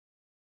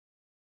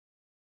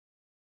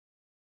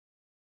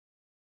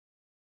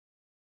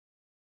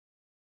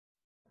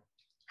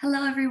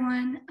Hello,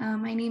 everyone.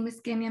 My name is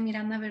Kenia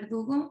Miranda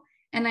Verdugo,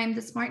 and I'm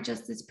the Smart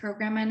Justice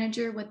Program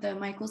Manager with the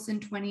Michelson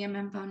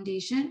 20mm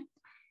Foundation.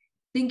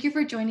 Thank you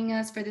for joining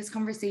us for this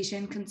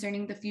conversation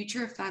concerning the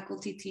future of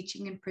faculty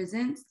teaching in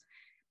prisons.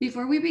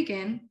 Before we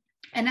begin,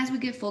 and as we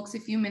give folks a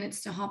few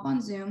minutes to hop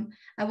on Zoom,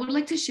 I would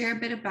like to share a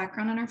bit of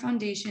background on our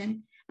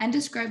foundation and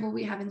describe what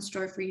we have in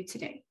store for you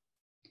today.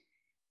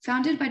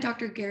 Founded by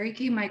Dr. Gary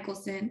K.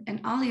 Michelson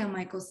and Alia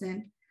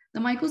Michelson, the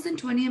Michelson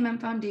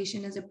 20mm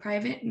Foundation is a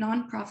private,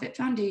 nonprofit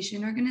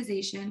foundation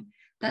organization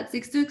that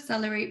seeks to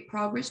accelerate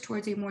progress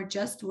towards a more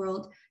just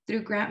world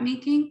through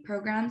grant-making,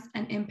 programs,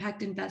 and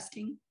impact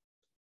investing.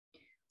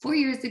 4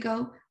 years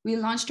ago, we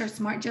launched our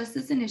Smart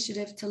Justice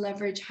Initiative to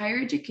leverage higher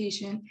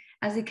education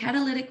as a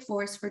catalytic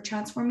force for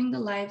transforming the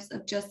lives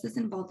of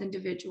justice-involved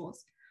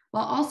individuals,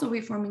 while also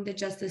reforming the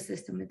justice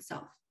system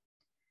itself.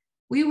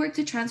 We work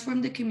to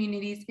transform the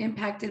communities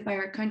impacted by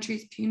our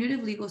country's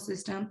punitive legal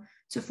system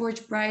to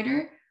forge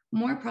brighter,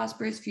 more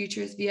prosperous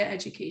futures via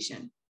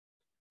education.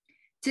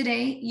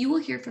 Today, you will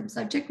hear from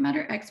subject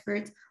matter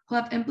experts who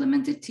have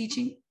implemented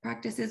teaching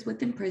practices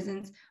within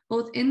prisons,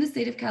 both in the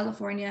state of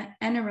California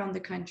and around the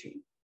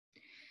country.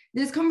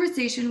 This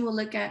conversation will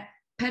look at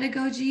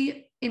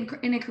pedagogy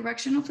in a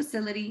correctional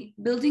facility,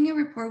 building a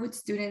rapport with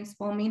students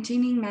while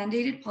maintaining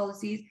mandated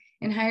policies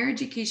in higher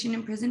education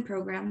and prison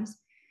programs,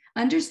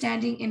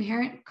 understanding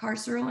inherent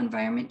carceral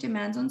environment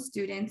demands on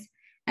students,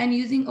 and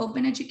using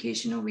open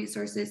educational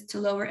resources to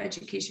lower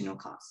educational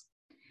costs.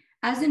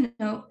 As a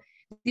note,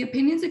 the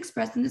opinions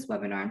expressed in this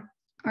webinar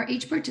are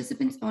each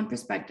participant's own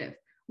perspective,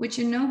 which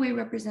in no way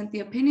represent the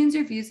opinions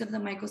or views of the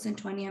Michelson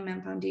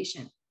 20mm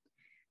Foundation.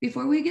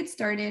 Before we get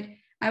started,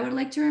 I would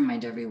like to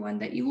remind everyone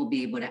that you will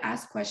be able to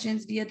ask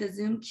questions via the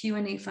Zoom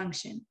Q&A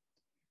function.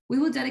 We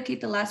will dedicate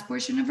the last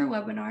portion of our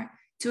webinar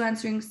to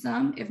answering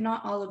some, if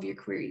not all, of your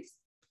queries.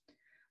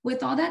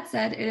 With all that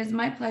said, it is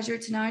my pleasure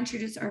to now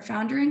introduce our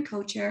founder and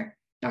co-chair,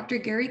 Dr.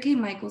 Gary K.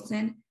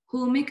 Michelson, who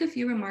will make a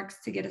few remarks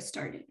to get us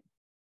started.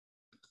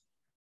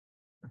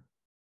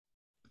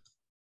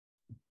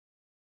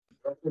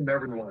 Welcome,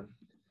 everyone,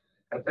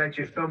 and thank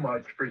you so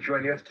much for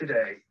joining us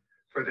today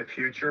for the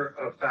future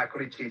of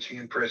faculty teaching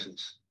in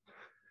prisons.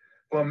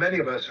 While many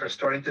of us are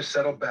starting to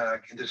settle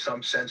back into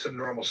some sense of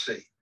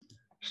normalcy,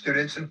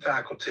 students and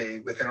faculty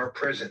within our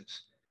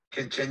prisons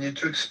continue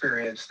to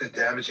experience the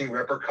damaging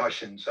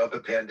repercussions of the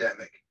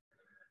pandemic.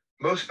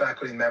 Most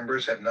faculty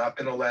members have not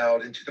been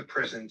allowed into the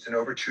prisons in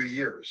over 2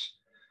 years,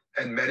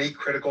 and many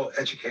critical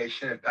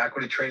education and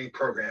faculty training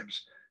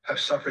programs have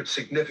suffered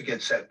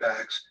significant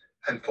setbacks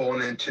and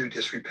fallen into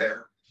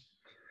disrepair.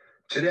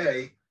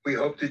 Today, we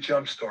hope to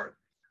jumpstart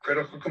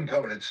critical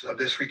components of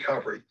this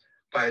recovery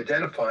by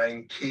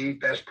identifying key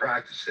best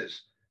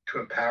practices to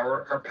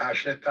empower our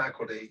passionate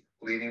faculty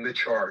leading the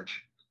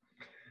charge.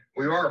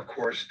 We are, of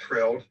course,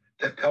 thrilled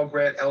that Pell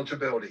Grant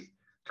eligibility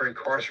for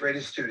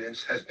incarcerated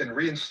students has been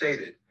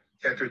reinstated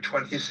after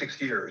 26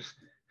 years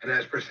and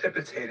has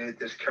precipitated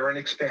this current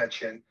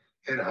expansion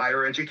in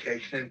higher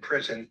education and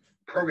prison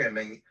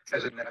programming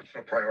as a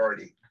national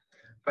priority.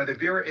 By the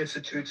Vera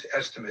Institute's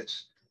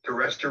estimates, the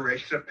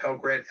restoration of Pell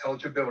Grant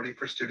eligibility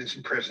for students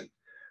in prison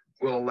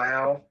will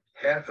allow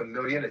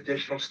 500,000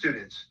 additional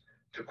students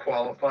to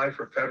qualify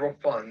for federal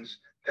funds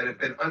that have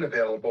been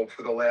unavailable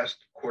for the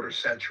last quarter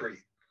century.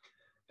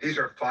 These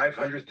are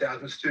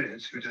 500,000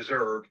 students who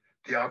deserve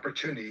the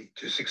opportunity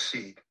to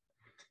succeed.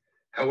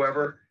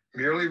 However,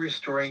 merely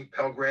restoring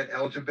Pell Grant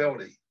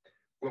eligibility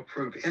will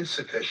prove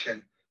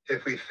insufficient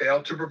if we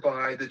fail to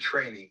provide the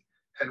training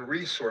and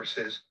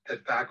resources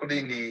that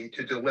faculty need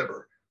to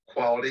deliver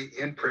quality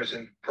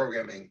in-prison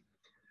programming.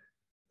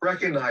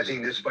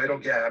 Recognizing this vital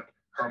gap,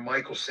 our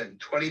Michelson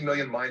 20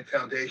 Million Mind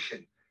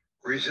Foundation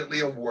recently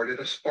awarded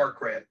a Spark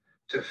Grant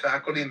to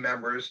faculty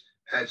members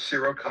at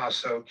Cerro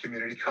Caso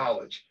Community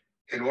College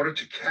in order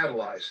to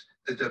catalyze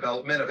the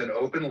development of an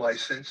open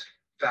license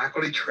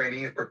faculty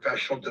training and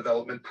professional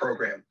development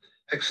program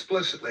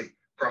explicitly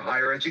for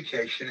higher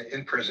education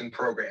in prison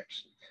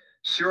programs.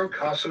 Cerro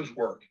Caso's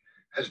work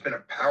has been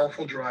a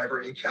powerful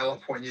driver in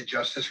California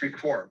justice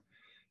reform,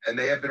 and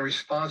they have been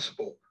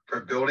responsible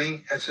for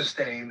building and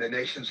sustaining the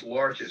nation's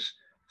largest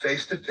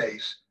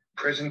face-to-face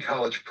prison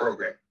college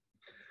program.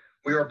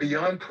 We are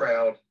beyond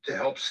proud to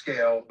help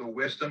scale the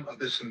wisdom of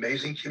this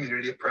amazing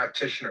community of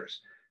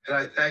practitioners, and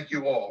I thank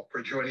you all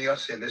for joining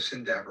us in this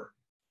endeavor.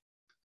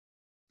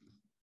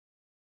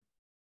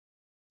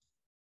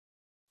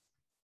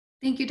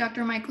 Thank you,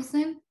 Dr.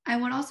 Michelson. I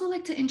would also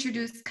like to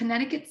introduce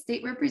Connecticut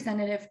State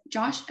Representative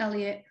Josh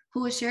Elliott,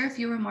 who will share a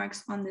few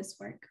remarks on this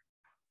work.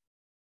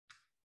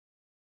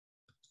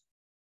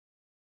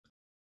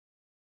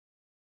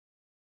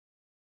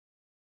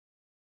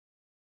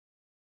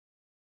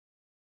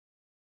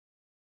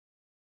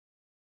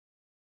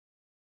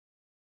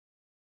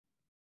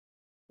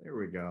 There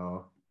we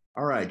go.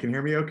 All right, can you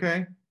hear me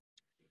okay?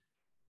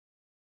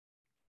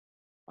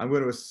 I'm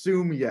going to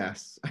assume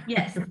yes.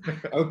 Yes.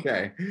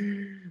 Okay.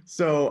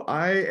 So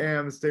I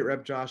am State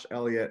Rep Josh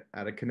Elliott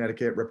out of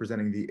Connecticut,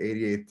 representing the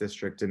 88th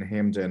District in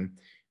Hamden.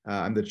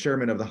 I'm the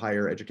chairman of the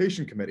Higher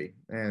Education Committee,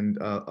 and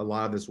a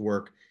lot of this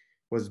work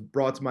was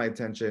brought to my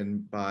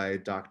attention by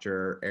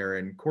Dr.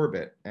 Erin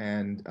Corbett.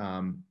 And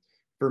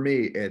for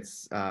me,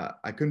 it's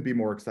I couldn't be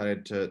more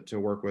excited to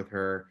work with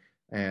her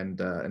and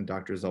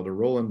Dr. Zelda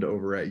Rowland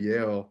over at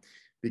Yale,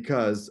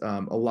 because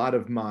a lot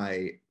of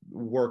my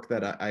work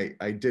that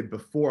I did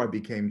before I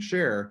became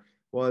chair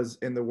was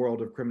in the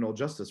world of criminal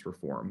justice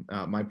reform.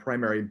 My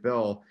primary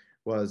bill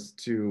was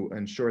to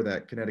ensure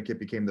that Connecticut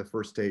became the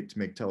first state to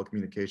make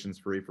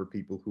telecommunications free for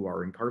people who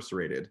are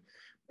incarcerated.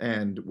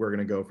 And we're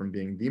going to go from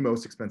being the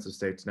most expensive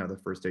state to now the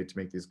first state to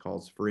make these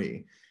calls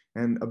free.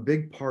 And a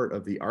big part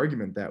of the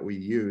argument that we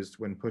used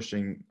when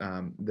pushing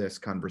this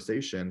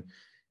conversation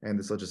and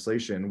this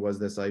legislation was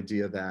this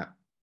idea that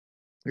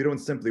we don't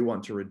simply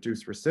want to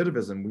reduce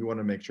recidivism, we want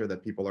to make sure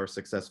that people are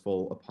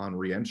successful upon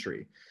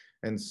reentry.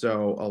 And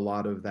so a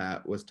lot of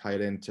that was tied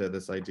into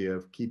this idea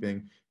of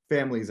keeping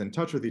families in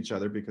touch with each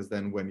other, because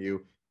then when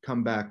you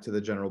come back to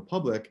the general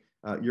public,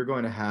 you're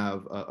going to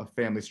have a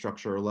family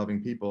structure of loving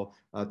people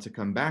to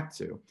come back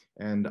to.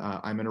 And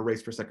I'm in a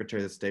race for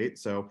Secretary of State,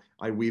 so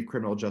I weave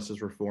criminal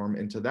justice reform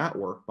into that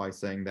work by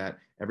saying that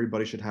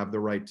everybody should have the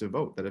right to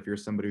vote, that if you're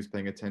somebody who's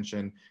paying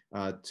attention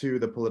to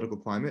the political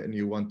climate and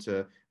you want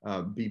to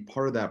be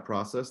part of that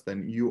process,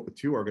 then you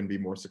too are going to be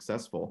more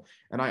successful.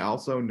 And I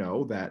also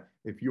know that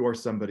if you are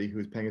somebody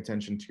who's paying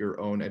attention to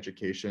your own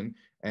education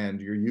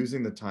and you're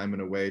using the time in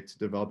a way to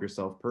develop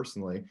yourself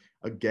personally,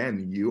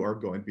 again, you are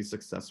going to be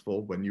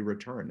successful when you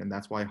return. And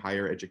that's why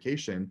higher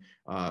education,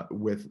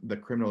 with the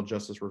criminal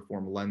justice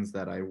reform lens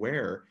that I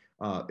wear,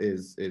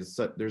 there's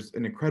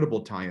an incredible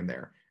tie in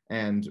there.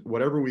 And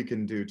whatever we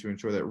can do to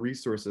ensure that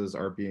resources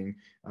are being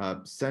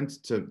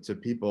sent to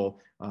people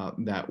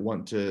that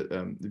want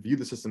to view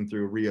the system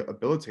through a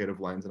rehabilitative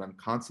lens, and I'm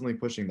constantly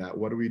pushing that.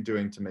 What are we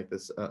doing to make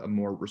this a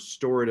more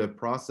restorative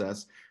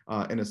process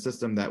in a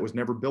system that was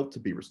never built to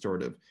be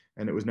restorative,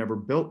 and it was never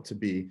built to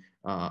be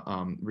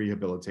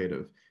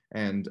rehabilitative?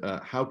 And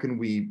how can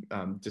we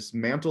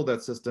dismantle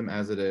that system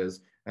as it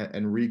is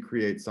and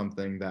recreate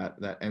something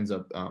that ends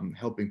up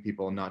helping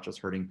people and not just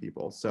hurting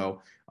people?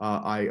 So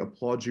I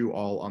applaud you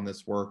all on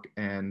this work,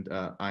 and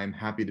I'm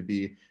happy to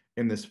be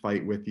in this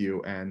fight with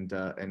you and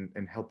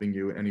helping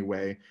you in any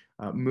way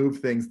move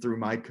things through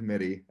my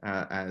committee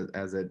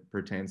as it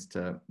pertains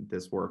to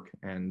this work.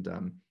 And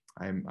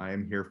I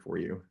am here for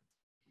you.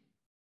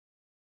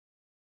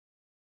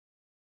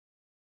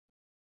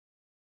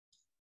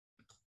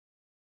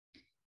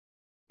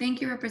 Thank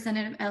you,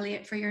 Representative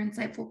Elliott, for your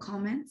insightful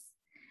comments.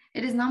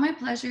 It is now my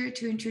pleasure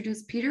to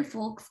introduce Peter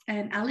Folks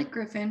and Alec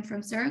Griffin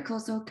from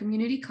Saracoso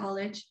Community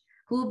College,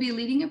 who will be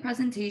leading a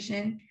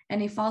presentation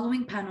and a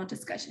following panel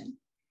discussion.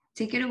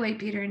 Take it away,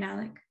 Peter and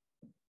Alec.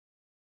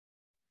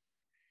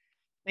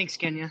 Thanks,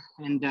 Kenya,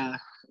 and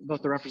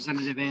both the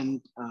representative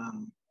and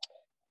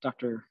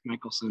Dr.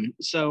 Michelson.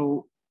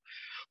 So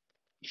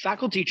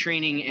faculty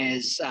training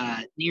is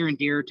near and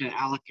dear to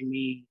Alec and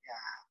me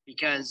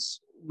because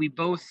we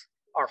both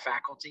are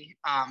faculty,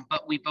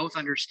 but we both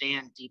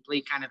understand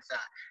deeply kind of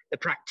the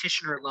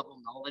practitioner level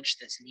knowledge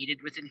that's needed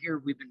within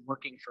here. We've been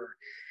working for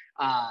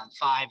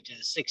 5 to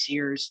 6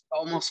 years,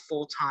 almost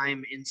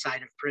full-time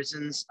inside of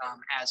prisons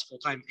as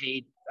full-time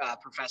paid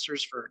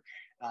professors for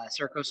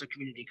Saracoso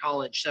Community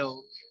College.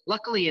 So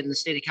luckily in the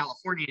state of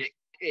California,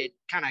 it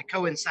kind of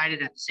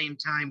coincided at the same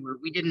time where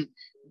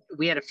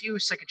we had a few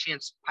second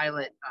chance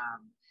pilot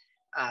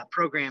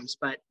programs,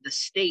 but the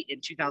state in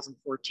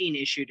 2014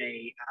 issued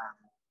a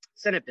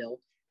Senate Bill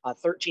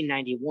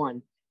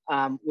 1391,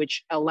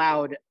 which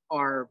allowed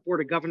our Board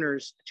of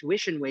Governors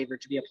tuition waiver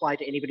to be applied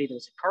to anybody that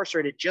was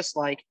incarcerated, just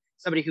like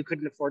somebody who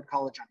couldn't afford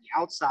college on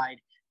the outside.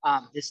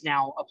 This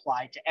now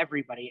applied to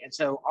everybody. And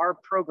so our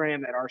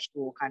program at our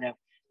school kind of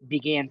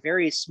began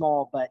very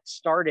small, but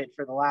started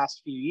for the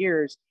last few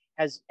years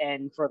has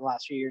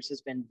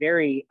been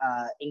very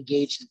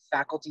engaged in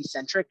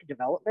faculty-centric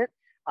development,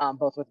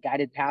 both with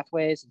guided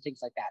pathways and things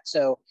like that.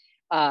 So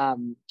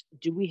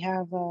do we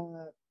have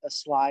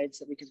slides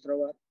that we can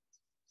throw up?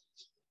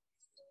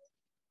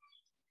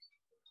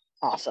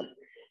 Awesome.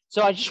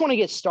 So I just want to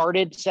get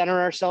started,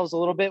 center ourselves a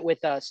little bit with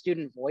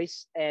student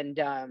voice. And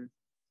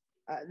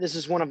this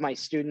is one of my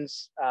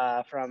students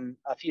from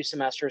a few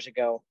semesters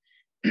ago.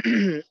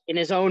 In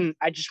his own,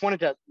 I just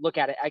wanted to look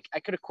at it. I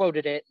could have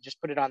quoted it,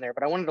 just put it on there,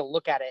 but I wanted to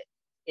look at it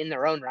in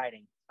their own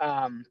writing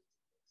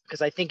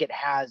because I think it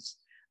has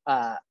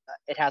a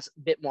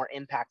bit more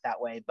impact that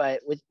way.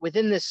 But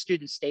within this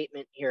student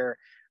statement here,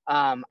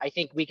 I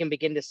think we can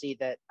begin to see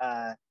that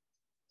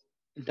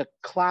the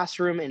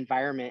classroom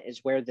environment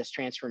is where this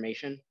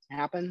transformation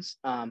happens.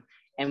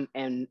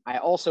 And I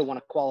also want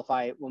to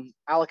qualify, when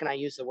Alec and I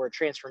use the word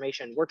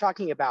transformation, we're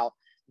talking about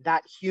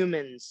that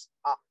human's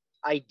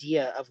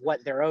idea of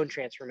what their own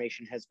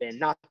transformation has been.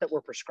 Not that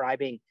we're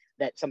prescribing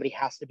that somebody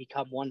has to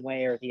become one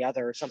way or the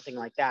other or something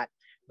like that,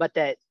 but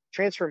that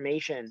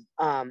transformation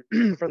from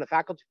the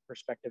faculty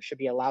perspective should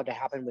be allowed to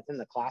happen within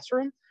the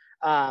classroom.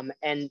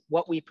 And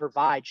what we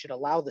provide should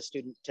allow the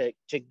student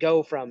to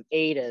go from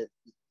A to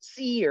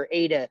C or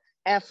A to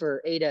F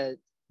or A to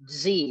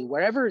Z,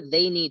 wherever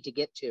they need to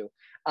get to.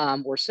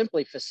 We're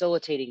simply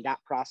facilitating that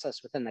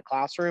process within the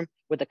classroom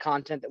with the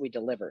content that we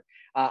deliver.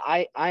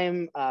 I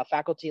am a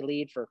faculty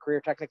lead for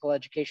career technical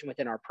education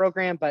within our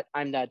program, but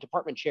I'm the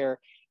department chair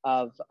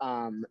of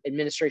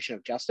administration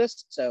of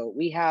justice. So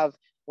we have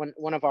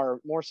one of our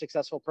more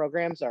successful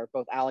programs are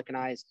both Alec and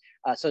I's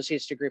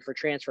associate's degree for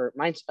transfer.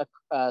 Mine's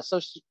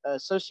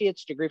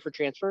associate's degree for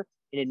transfer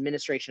in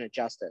administration of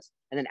justice.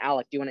 And then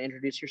Alec, do you want to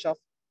introduce yourself?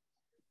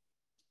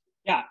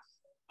 Yeah,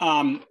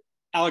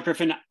 Alec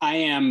Griffin. I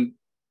am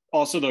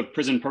also the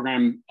prison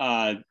program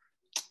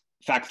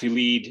faculty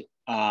lead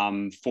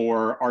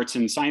for arts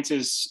and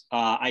sciences.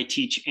 I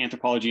teach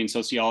anthropology and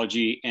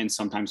sociology and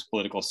sometimes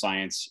political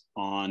science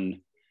and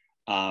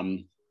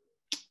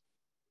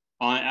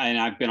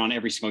I've been on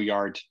every single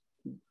yard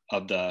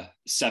of the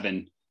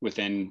 7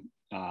 within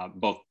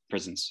both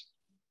prisons.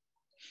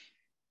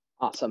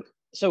 Awesome.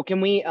 So can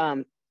we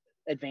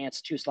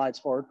advance 2 slides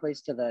forward,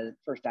 please, to the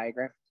first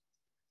diagram?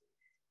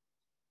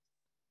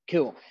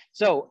 Cool.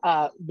 So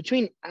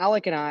between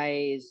Alec and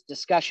I's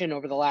discussion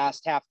over the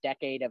last half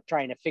decade of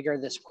trying to figure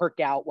this work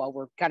out while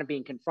we're kind of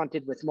being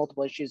confronted with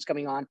multiple issues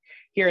coming on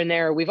here and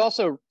there, we've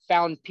also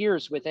found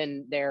peers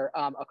within there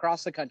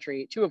across the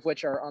country, 2 of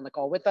which are on the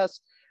call with us.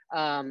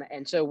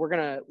 And so we're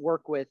going to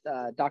work with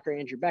Dr.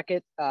 Andrew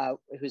Beckett,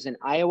 who's in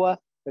Iowa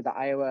for the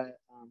Iowa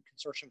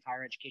Consortium for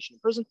Higher Education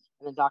and Prison,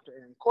 and then Dr.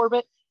 Aaron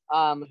Corbett,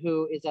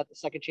 who is at the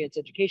Second Chance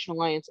Education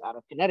Alliance out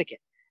of Connecticut.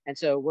 And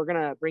so we're going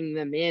to bring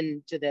them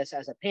into this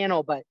as a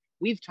panel, but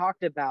we've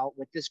talked about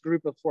with this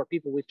group of 4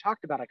 people, we've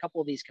talked about a couple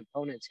of these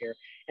components here.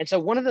 And so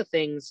one of the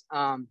things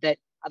that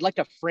I'd like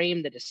to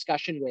frame the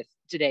discussion with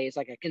today is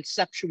like a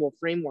conceptual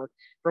framework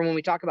for when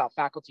we talk about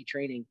faculty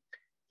training.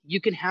 You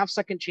can have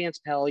second chance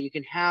Pell, you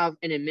can have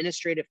an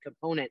administrative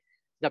component,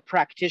 the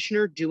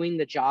practitioner doing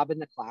the job in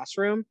the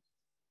classroom.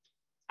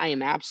 I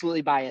am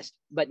absolutely biased,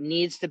 but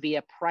needs to be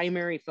a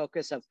primary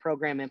focus of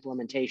program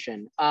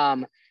implementation.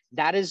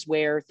 That is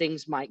where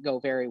things might go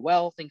very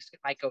well, things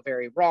might go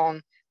very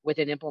wrong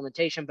within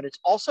implementation, but it's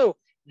also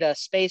the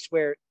space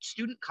where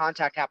student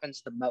contact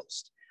happens the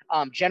most.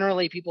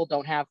 Generally, people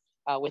don't have,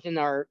 within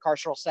our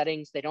carceral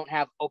settings, they don't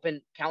have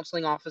open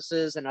counseling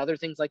offices and other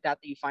things like that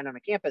that you find on a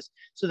campus.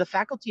 So the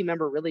faculty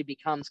member really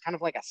becomes kind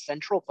of like a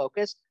central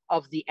focus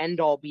of the end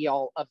all be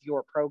all of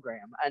your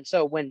program. And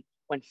so when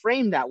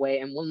framed that way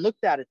and when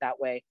looked at it that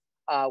way,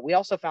 we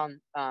also found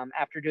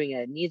after doing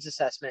a needs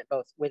assessment,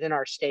 both within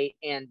our state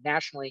and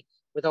nationally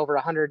with over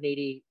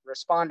 180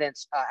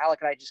 respondents, Alec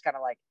and I just kind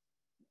of like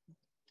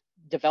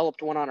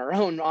developed one on our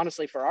own,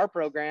 honestly, for our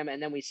program.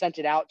 And then we sent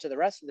it out to the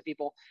rest of the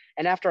people.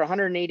 And after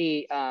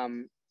 180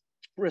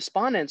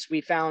 respondents, we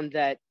found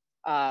that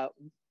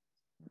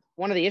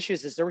one of the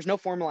issues is there was no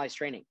formalized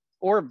training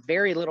or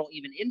very little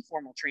even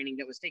informal training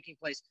that was taking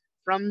place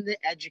from the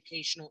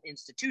educational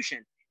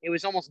institution. It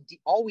was almost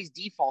always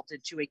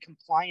defaulted to a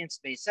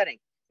compliance-based setting.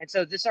 And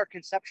so this, our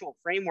conceptual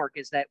framework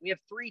is that we have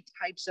 3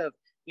 types of,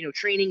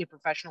 training and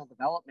professional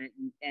development,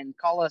 and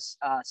call us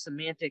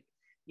semantic,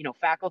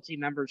 faculty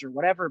members or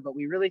whatever, but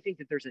we really think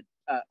that there's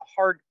a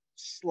hard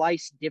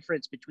slice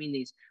difference between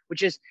these,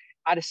 which is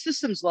at a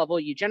systems level,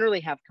 you generally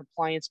have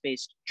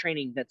compliance-based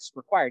training that's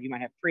required. You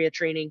might have PREA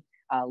training,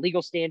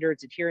 legal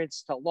standards,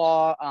 adherence to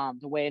law,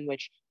 the way in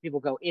which people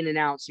go in and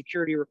out,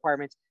 security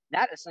requirements.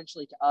 That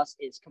essentially to us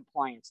is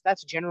compliance.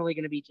 That's generally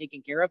going to be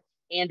taken care of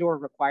and or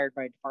required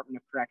by Department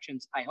of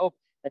Corrections. I hope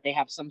that they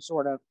have some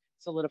sort of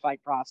solidified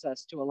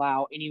process to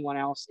allow anyone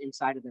else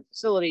inside of their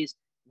facilities.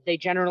 They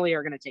generally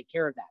are going to take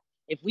care of that.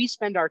 If we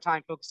spend our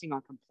time focusing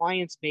on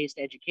compliance-based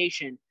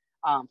education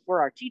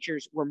for our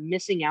teachers, we're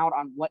missing out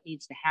on what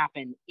needs to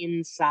happen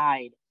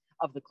inside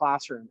of the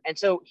classroom. And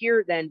so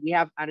here then we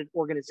have at an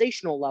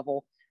organizational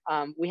level,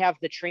 we have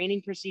the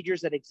training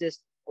procedures that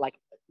exist like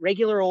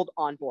regular old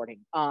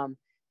onboarding.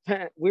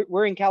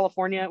 We're in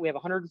California. We have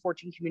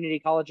 114 community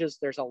colleges.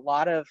 There's a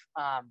lot of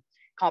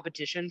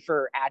competition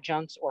for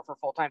adjuncts or for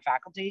full-time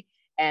faculty.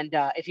 And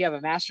if you have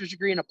a master's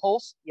degree and a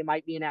pulse, you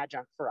might be an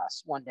adjunct for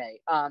us one day.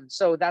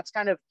 So that's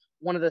kind of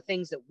one of the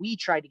things that we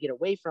try to get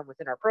away from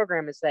within our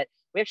program is that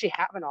we actually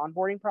have an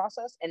onboarding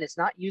process and it's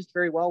not used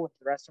very well with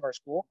the rest of our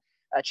school.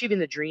 Achieving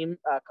the Dream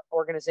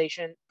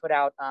organization put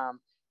out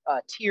a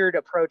tiered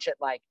approach at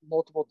like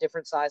multiple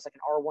different size, like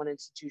an R1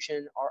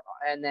 institution,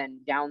 and then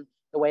down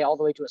the way all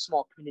the way to a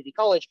small community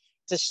college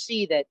to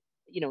see that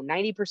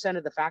 90%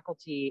 of the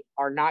faculty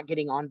are not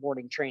getting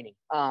onboarding training.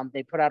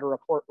 They put out a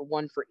report,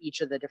 one for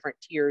each of the different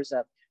tiers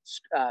of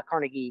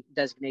Carnegie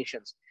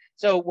designations.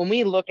 So when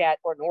we look at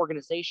an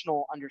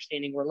organizational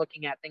understanding, we're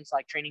looking at things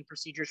like training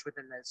procedures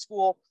within the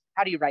school.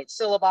 How do you write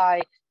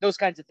syllabi? Those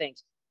kinds of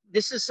things.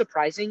 This is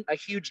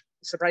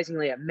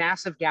surprisingly a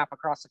massive gap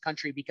across the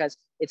country because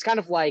it's kind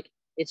of like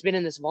it's been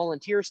in this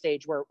volunteer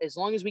stage where as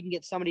long as we can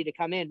get somebody to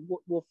come in,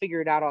 we'll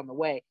figure it out on the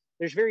way.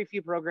 There's very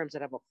few programs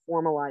that have a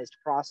formalized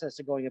process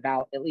of going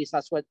about, at least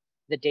that's what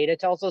the data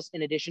tells us,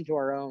 in addition to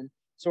our own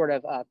sort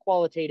of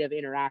qualitative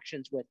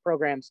interactions with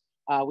programs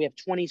We have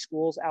 20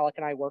 schools Alec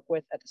and I work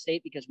with at the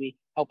state because we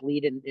help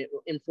lead and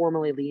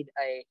informally lead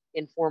a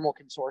informal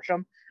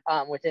consortium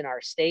within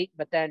our state.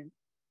 But then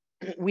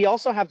we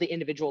also have the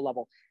individual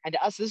level. And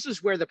to us, this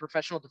is where the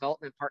professional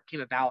development part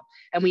came about.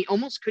 And we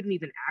almost couldn't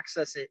even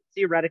access it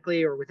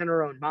theoretically or within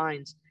our own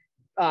minds.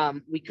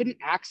 We couldn't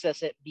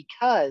access it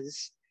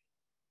because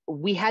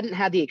we hadn't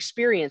had the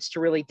experience to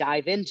really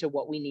dive into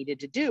what we needed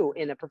to do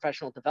in a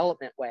professional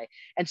development way.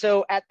 And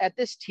so at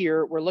this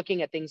tier, we're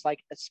looking at things like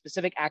a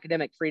specific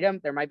academic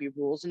freedom. There might be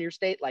rules in your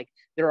state, like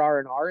there are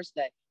in ours,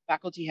 that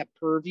faculty have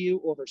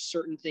purview over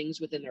certain things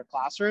within their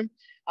classroom,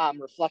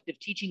 reflective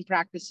teaching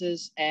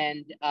practices.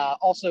 And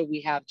also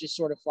we have just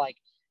sort of like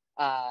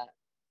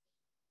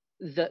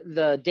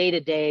the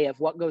day-to-day of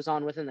what goes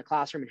on within the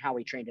classroom and how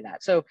we train to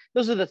that. So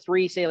those are the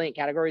three salient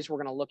categories we're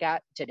going to look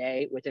at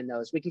today within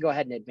those. We can go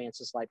ahead and advance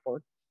the slide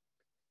forward.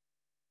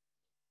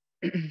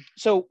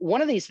 So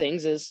one of these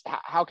things is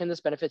how can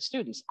this benefit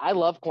students? I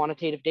love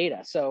quantitative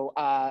data. So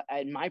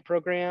in my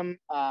program,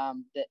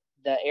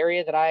 the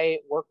area that I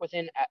work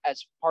within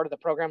as part of the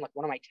program, like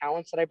one of my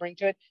talents that I bring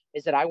to it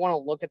is that I want to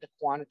look at the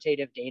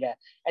quantitative data.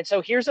 And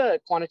so here's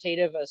a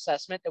quantitative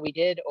assessment that we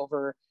did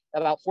over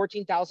about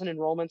 14,000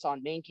 enrollments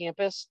on main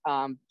campus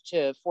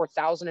to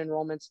 4,000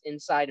 enrollments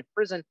inside of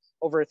prison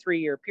over a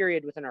 3-year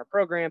period within our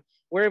program.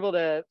 We're able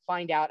to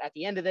find out at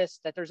the end of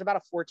this that there's about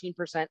a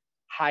 14%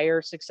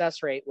 higher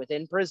success rate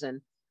within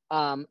prison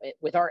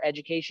with our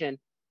education,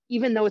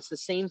 even though it's the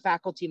same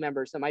faculty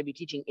members that might be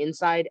teaching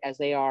inside as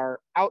they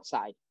are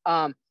outside.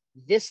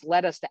 This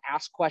led us to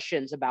ask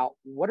questions about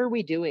what are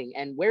we doing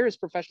and where is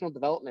professional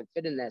development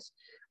fit in this?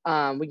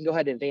 We can go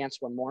ahead and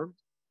advance one more.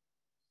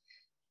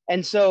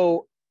 And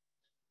so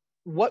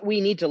what we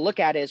need to look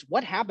at is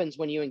what happens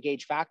when you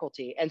engage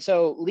faculty. And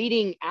so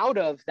leading out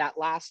of that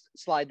last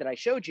slide that I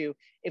showed you,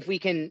 if we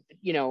can,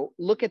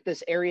 look at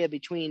this area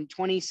between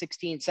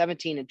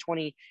 2016-17 and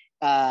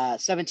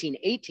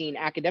 2017-18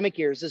 academic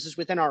years, this is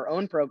within our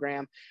own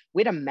program,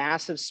 we had a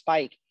massive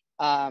spike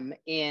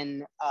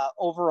in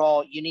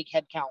overall unique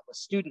headcount with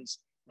students.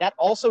 That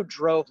also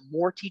drove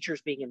more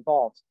teachers being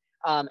involved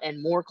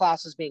and more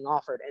classes being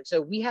offered. And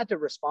so we had to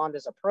respond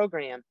as a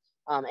program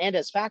and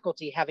as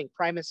faculty having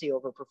primacy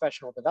over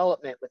professional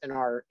development within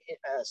our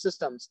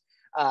systems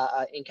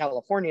in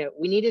California.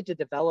 We needed to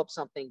develop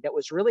something that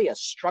was really a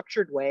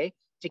structured way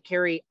to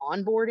carry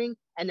onboarding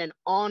and then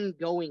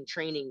ongoing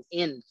training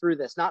in through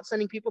this, not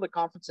sending people to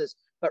conferences,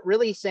 but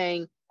really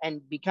saying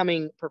and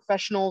becoming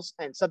professionals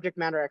and subject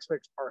matter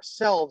experts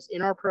ourselves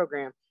in our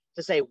program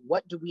to say,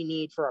 what do we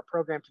need for our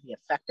program to be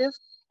effective?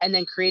 And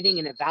then creating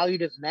an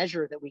evaluative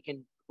measure that we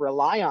can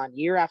rely on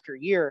year after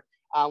year,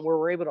 where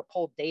we're able to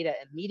pull data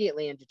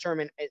immediately and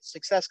determine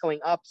success going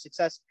up,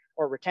 success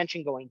or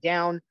retention going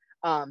down.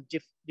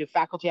 Do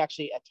faculty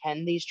actually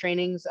attend these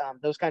trainings?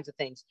 Those kinds of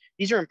things.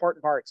 These are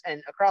important parts.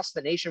 And across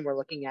the nation, we're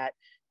looking at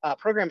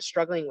programs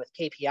struggling with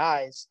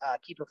KPIs,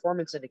 key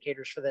performance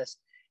indicators for this.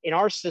 In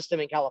our system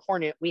in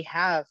California, we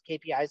have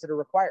KPIs that are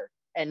required,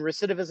 and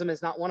recidivism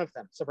is not one of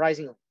them,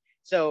 surprisingly.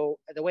 So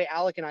the way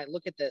Alec and I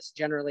look at this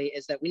generally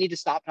is that we need to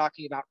stop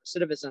talking about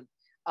recidivism.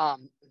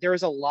 There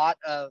is a lot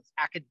of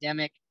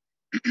academic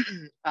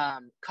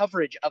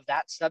coverage of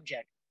that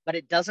subject, but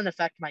it doesn't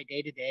affect my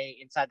day-to-day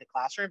inside the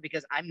classroom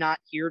because I'm not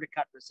here to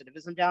cut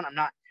recidivism down. I'm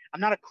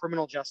not a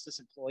criminal justice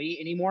employee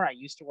anymore. I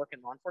used to work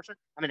in law enforcement.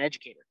 I'm an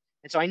educator.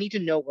 And so I need to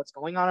know what's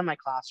going on in my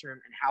classroom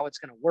and how it's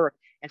going to work.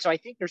 And so I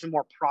think there's a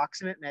more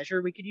proximate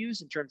measure we could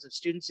use in terms of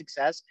student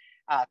success,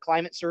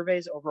 climate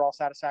surveys, overall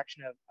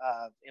satisfaction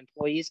of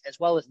employees, as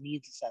well as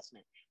needs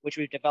assessment, which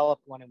we've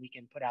developed one and we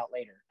can put out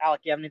later.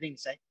 Alec, do you have anything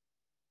to say?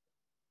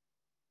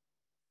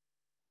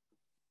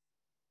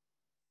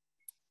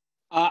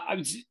 I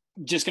was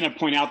just going to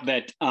point out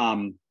that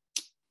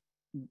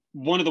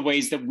one of the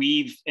ways that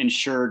we've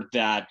ensured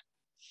that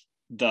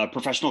the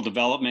professional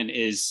development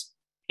is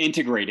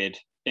integrated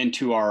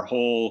into our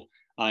whole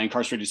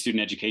incarcerated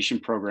student education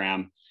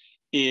program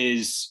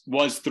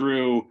was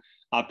through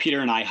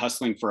Peter and I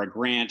hustling for a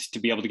grant to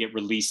be able to get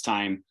release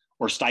time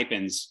or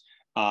stipends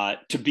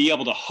to be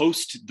able to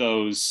host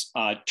those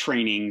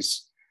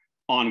trainings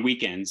on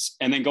weekends,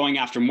 and then going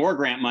after more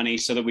grant money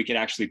so that we could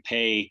actually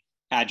pay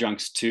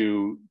adjuncts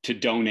to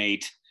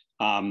donate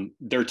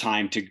their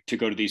time to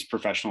go to these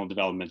professional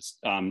developments.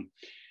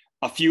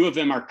 A few of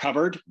them are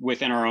covered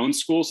within our own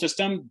school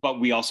system, but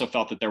we also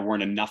felt that there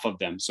weren't enough of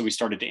them. So we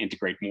started to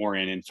integrate more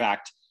in. In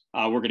fact,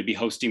 we're going to be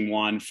hosting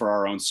one for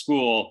our own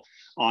school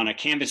on a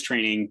Canvas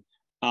training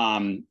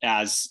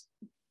as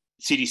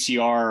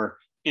CDCR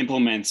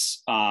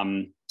implements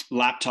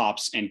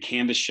laptops and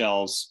Canvas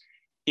shells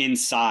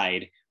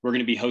inside. We're going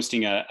to be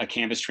hosting a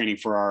Canvas training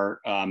for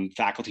our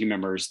faculty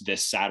members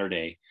this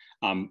Saturday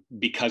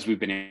because we've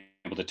been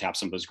able to tap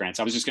some of those grants.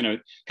 I was just going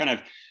to kind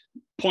of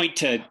point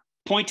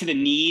to the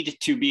need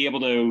to be able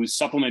to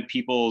supplement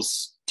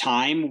people's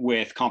time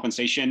with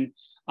compensation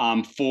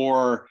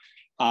for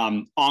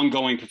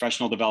ongoing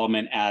professional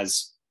development,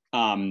 as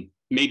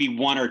maybe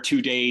 1 or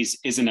 2 days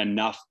isn't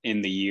enough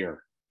in the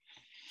year.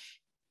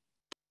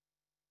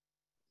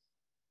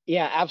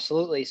 Yeah,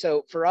 absolutely.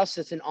 So for us,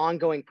 it's an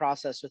ongoing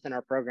process within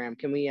our program.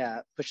 Can we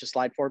push the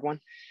slide forward one,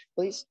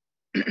 please?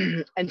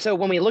 And so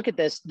when we look at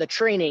this, the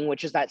training,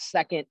 which is that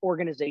second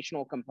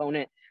organizational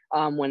component,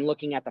 when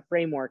looking at the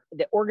framework,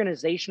 the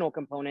organizational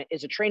component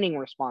is a training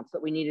response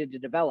that we needed to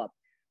develop.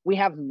 We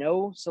have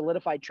no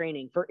solidified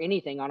training for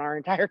anything on our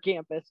entire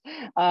campus.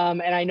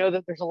 And I know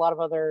that there's a lot of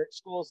other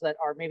schools that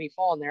are maybe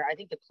fall in there. I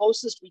think the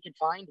closest we could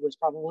find was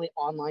probably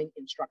online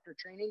instructor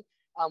training,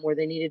 where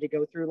they needed to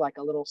go through like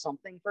a little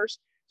something first.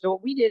 So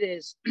what we did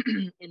is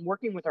in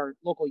working with our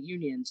local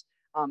unions,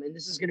 and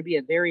this is going to be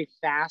a very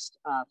fast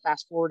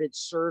forwarded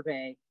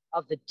survey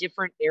of the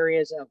different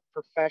areas of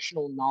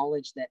professional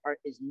knowledge that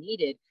is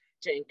needed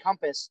to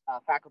encompass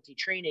faculty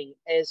training,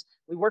 is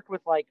we worked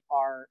with like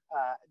our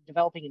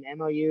developing an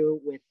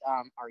MOU with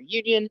our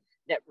union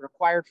that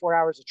required 4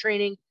 hours of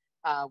training.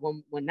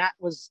 When that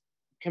was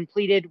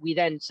completed, we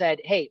then said,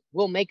 hey,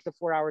 we'll make the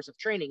 4 hours of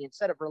training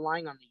instead of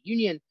relying on the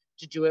union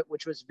to do it,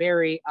 which was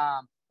very,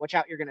 watch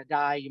out, you're going to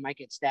die, you might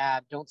get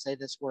stabbed, don't say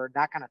this word,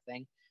 that kind of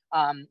thing.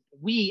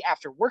 We,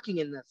 after working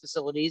in the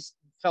facilities,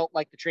 felt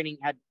like the training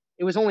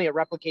it was only a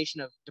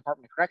replication of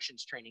Department of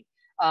Corrections training.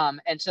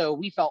 And so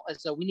we felt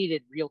as though we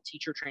needed real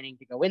teacher training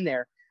to go in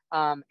there.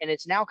 And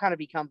it's now kind of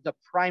become the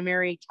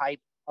primary type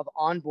of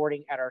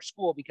onboarding at our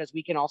school, because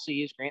we can also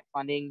use grant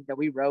funding that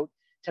we wrote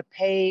to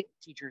pay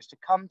teachers to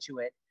come to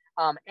it.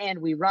 And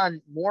we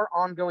run more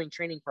ongoing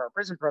training for our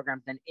prison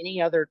program than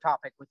any other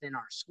topic within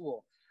our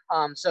school.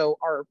 So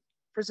our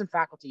prison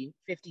faculty,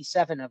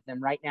 57 of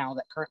them right now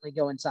that currently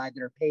go inside,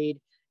 that are paid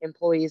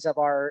employees of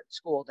our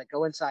school that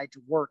go inside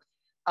to work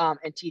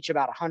and teach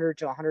about 100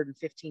 to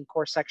 115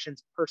 course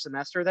sections per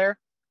semester there.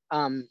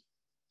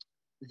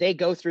 They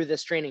go through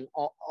this training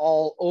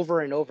all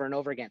over and over and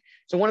over again.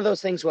 So one of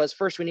those things was,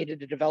 first we needed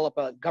to develop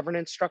a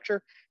governance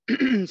structure.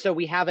 So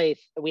we have a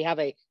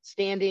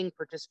standing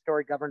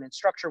participatory governance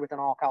structure within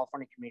all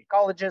California community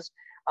colleges.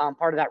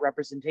 Part of that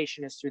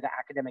representation is through the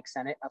Academic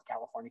Senate of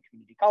California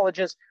Community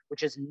Colleges,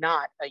 which is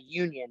not a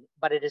union,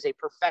 but it is a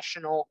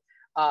professional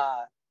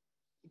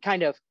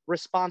kind of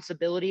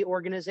responsibility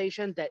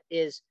organization that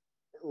is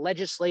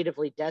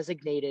legislatively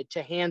designated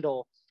to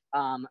handle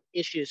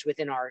issues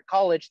within our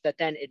college that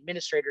then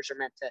administrators are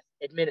meant to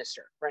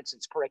administer. For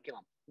instance,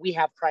 curriculum. We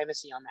have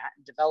primacy on that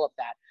and develop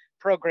that.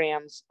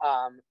 Programs,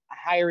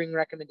 hiring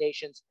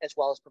recommendations, as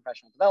well as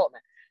professional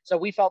development. So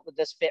we felt that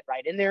this fit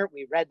right in there.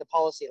 We read the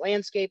policy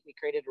landscape. We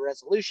created a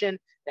resolution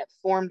that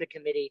formed a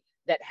committee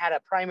that had a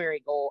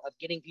primary goal of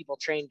getting people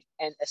trained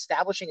and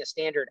establishing a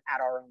standard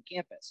at our own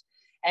campus.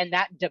 And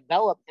that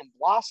developed and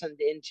blossomed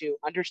into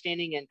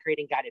understanding and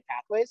creating guided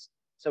pathways.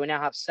 So we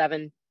now have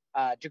 7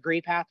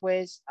 degree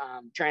pathways,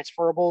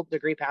 transferable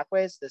degree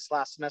pathways. This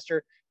last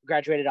semester, we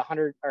graduated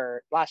 100,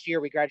 or last year,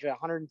 we graduated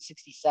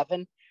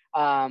 167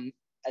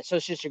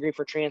 associate's degree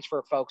for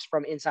transfer folks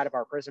from inside of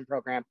our prison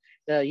program.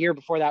 The year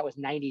before that was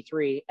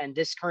 93, and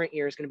this current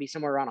year is going to be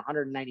somewhere around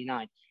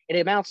 199. It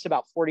amounts to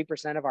about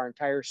 40% of our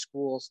entire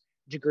school's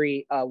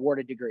degree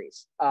awarded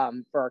degrees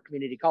for our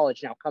community college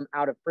now come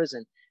out of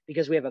prison,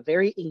 because we have a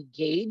very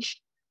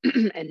engaged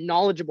and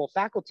knowledgeable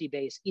faculty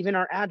base. Even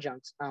our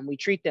adjuncts, we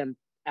treat them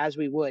as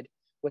we would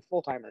with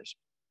full-timers.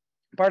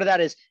 Part of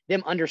that is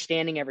them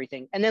understanding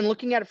everything and then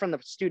looking at it from the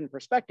student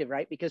perspective,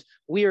 right? Because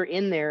we are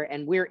in there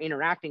and we're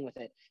interacting with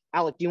it.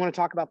 Alec, do you want to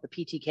talk about the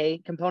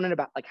PTK component,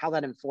 about like how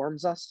that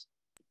informs us?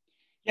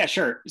 Yeah,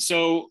 sure.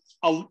 So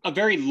a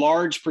very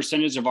large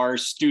percentage of our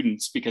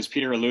students, because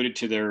Peter alluded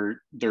to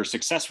their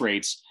success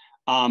rates,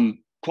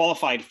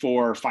 qualified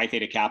for Phi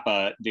Theta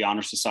Kappa, the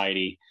Honor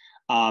Society.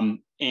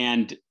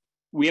 And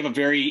we have a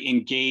very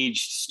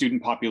engaged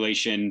student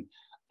population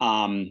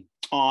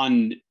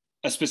on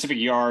a specific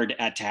yard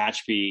at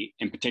Tehachapi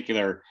in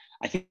particular.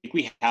 I think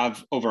we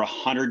have over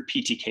 100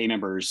 PTK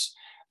members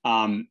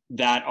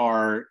that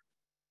are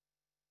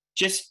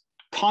just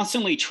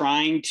constantly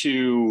trying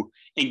to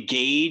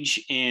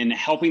engage in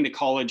helping the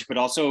college, but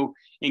also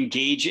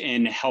engage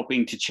in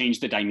helping to change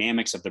the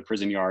dynamics of the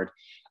prison yard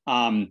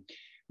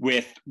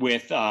with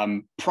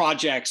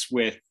projects,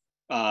 with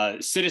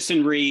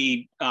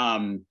citizenry,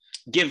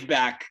 give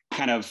back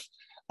kind of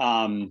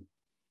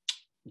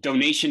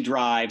donation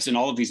drives, and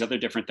all of these other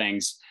different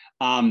things.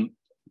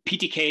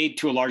 PTK,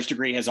 to a large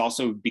degree, has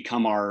also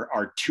become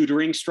our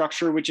tutoring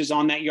structure, which is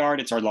on that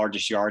yard. It's our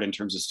largest yard in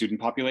terms of student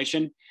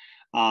population.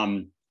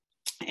 And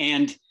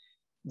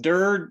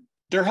they're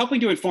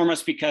helping to inform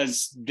us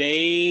because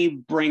they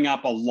bring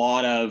up a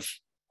lot of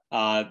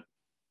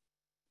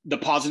the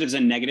positives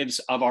and negatives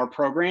of our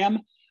program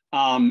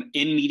in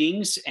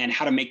meetings, and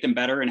how to make them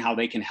better and how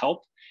they can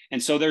help.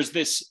 And so there's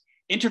this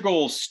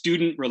integral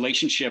student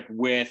relationship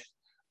with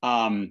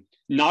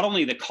not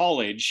only the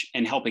college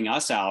and helping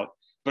us out,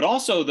 but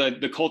also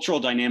the cultural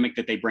dynamic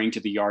that they bring to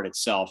the yard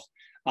itself.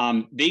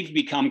 They've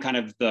become kind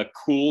of the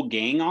cool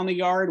gang on the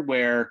yard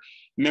where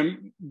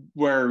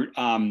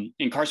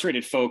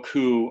incarcerated folk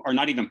who are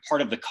not even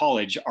part of the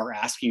college are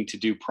asking to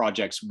do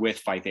projects with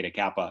Phi Theta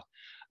Kappa.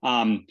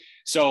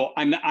 So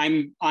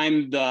I'm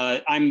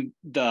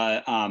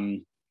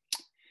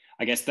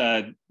I guess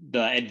the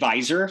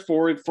advisor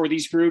for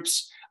these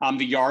groups.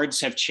 The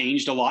yards have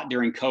changed a lot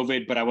during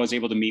COVID, but I was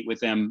able to meet with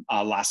them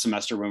last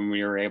semester when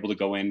we were able to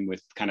go in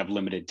with kind of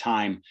limited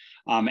time.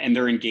 And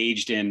they're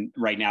engaged in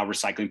right now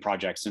recycling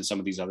projects and some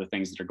of these other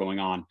things that are going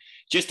on.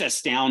 Just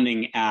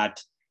astounding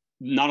at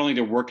not only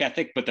their work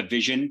ethic, but the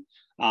vision.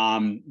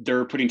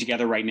 They're putting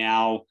together right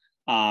now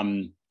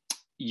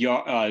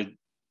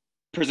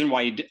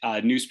prison-wide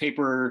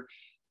newspaper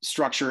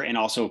structure and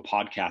also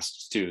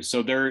podcasts too.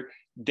 So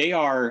they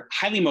are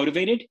highly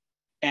motivated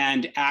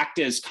and act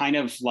as kind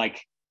of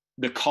like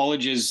the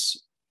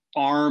college's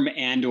arm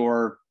and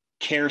or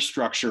care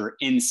structure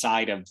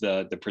inside of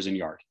the prison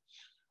yard.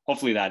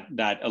 Hopefully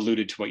that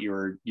alluded to what you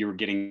were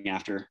getting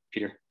after,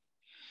 Peter.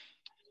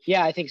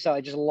 Yeah, I think so.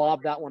 I just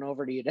lobbed that one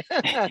over to you.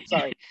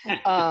 Sorry.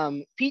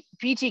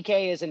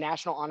 PTK is a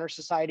National Honor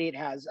Society. It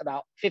has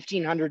about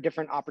 1,500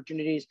 different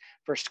opportunities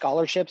for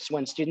scholarships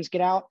when students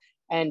get out.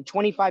 And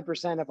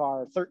 25% of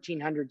our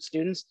 1,300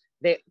 students,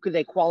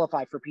 they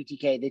qualify for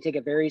PTK. They take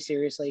it very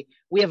seriously.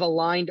 We have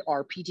aligned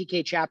our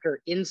PTK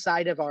chapter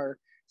inside of our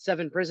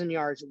 7 prison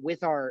yards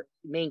with our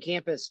main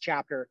campus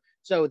chapter.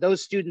 So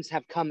those students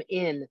have come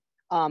in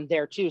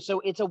there too. So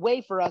it's a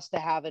way for us to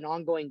have an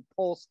ongoing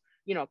pulse,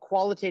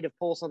 qualitative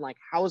pulse on like,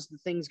 how's the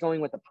things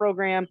going with the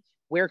program?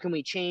 Where can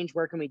we change?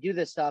 Where can we do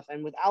this stuff?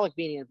 And with Alec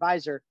being an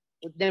advisor,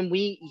 then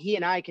he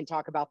and I can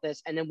talk about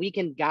this, and then we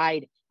can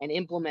guide and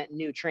implement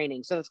new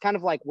training. So that's kind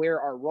of like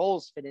where our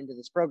roles fit into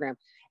this program.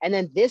 And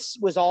then this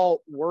was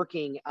all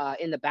working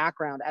in the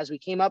background as we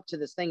came up to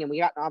this thing, and we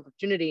got an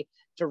opportunity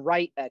to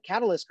write a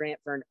Catalyst grant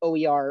for an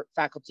OER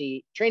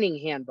faculty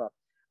training handbook,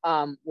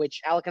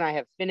 which Alec and I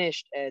have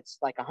finished. It's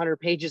like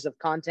 100 pages of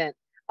content.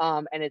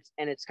 And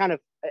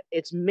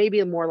it's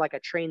maybe more like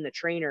a train the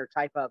trainer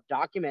type of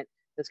document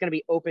that's going to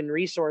be open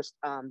resource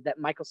that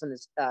Michelson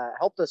has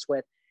helped us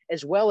with,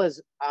 as well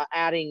as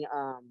adding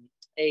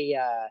a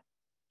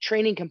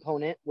training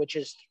component, which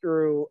is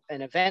through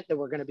an event that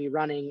we're going to be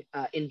running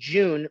in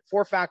June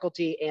for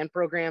faculty and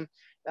program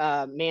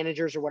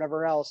managers or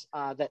whatever else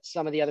that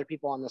some of the other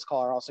people on this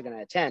call are also going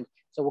to attend.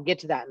 So we'll get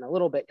to that in a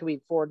little bit. Can we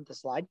forward the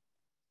slide?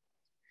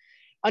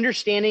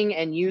 Understanding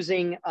and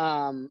using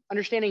OER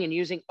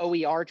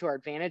to our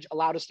advantage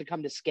allowed us to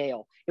come to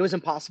scale. It was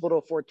impossible to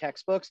afford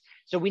textbooks.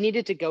 So we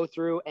needed to go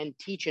through and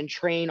teach and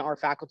train our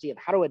faculty of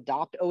how to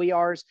adopt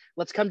OERs.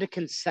 Let's come to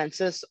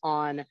consensus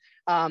on,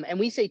 and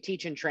we say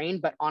teach and train,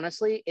 but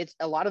honestly, it's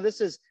a lot of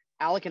this is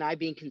Alec and I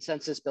being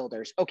consensus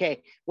builders.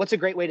 Okay, what's a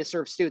great way to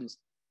serve students?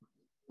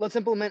 Let's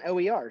implement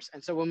OERs.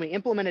 And so when we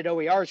implemented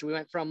OERs, we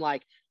went from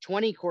like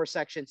 20 core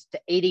sections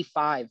to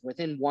 85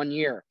 within 1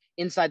 year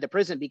inside the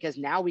prison, because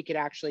now we could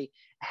actually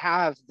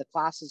have the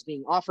classes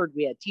being offered.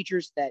 We had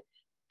teachers that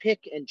pick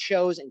and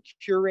chose and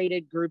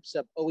curated groups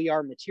of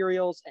OER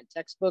materials and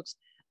textbooks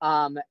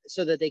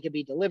so that they could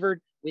be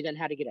delivered. We then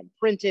had to get them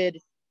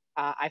printed.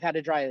 I've had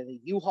to drive a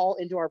U-Haul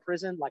into our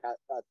prison, like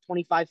a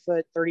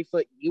 25-foot,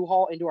 30-foot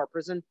U-Haul into our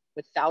prison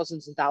with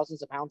thousands and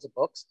thousands of pounds of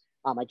books.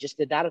 I just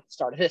did that at the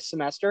start of this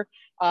semester.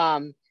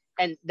 And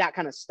that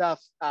kind of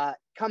stuff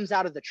comes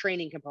out of the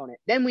training component.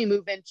 Then we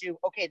move into,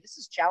 okay, this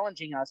is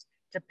challenging us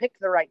to pick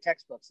the right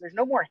textbooks. There's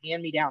no more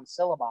hand-me-down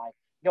syllabi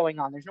going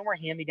on. There's no more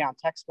hand-me-down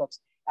textbooks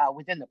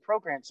within the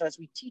program. So as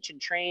we teach and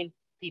train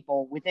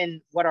people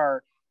within what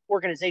our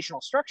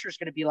organizational structure is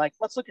going to be like,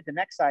 let's look at the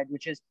next side,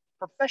 which is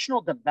professional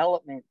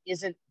development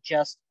isn't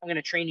just, I'm going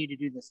to train you to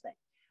do this thing.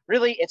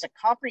 Really, it's a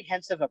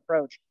comprehensive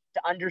approach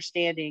to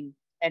understanding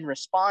and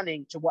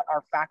responding to what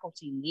our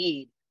faculty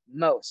need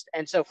most.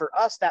 And so for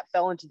us, that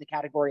fell into the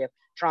category of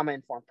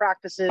trauma-informed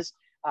practices.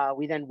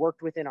 We then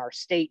worked within our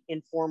state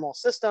informal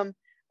system.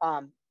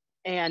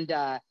 And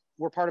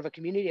we're part of a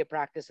community of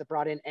practice that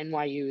brought in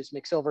NYU's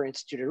McSilver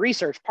Institute of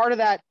Research. Part of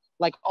that,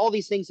 like all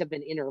these things have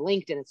been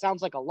interlinked, and it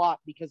sounds like a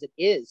lot because it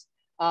is.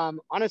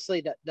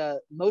 Honestly, the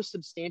most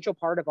substantial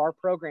part of our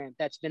program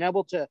that's been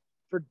able to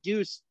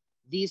produce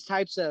these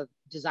types of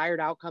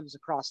desired outcomes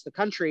across the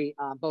country,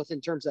 both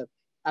in terms of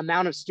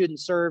amount of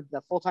students served,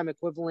 the full-time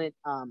equivalent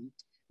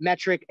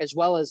metric, as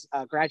well as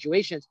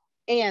graduations,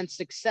 and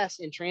success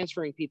in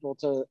transferring people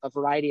to a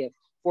variety of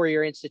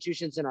four-year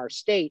institutions in our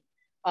state.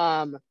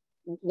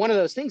 One of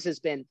those things has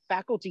been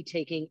faculty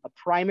taking a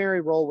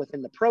primary role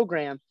within the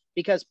program,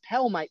 because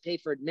Pell might pay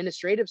for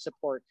administrative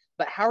support,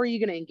 but how are you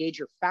going to engage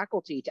your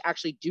faculty to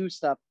actually do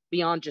stuff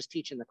beyond just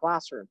teach in the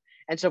classroom?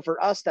 And so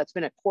for us, that's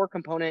been a core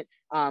component.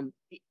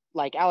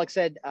 Like Alex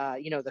said,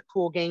 the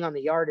cool gang on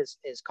the yard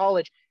is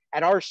college.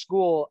 At our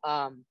school,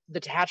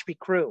 the Tehachapi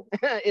crew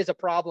is a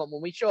problem.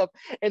 When we show up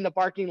in the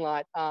parking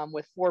lot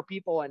with 4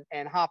 people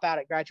and hop out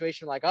at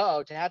graduation, like,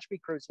 oh, Tehachapi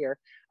crew's here,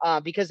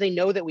 because they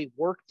know that we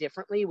work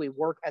differently. We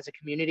work as a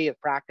community of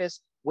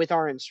practice with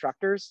our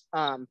instructors,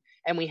 and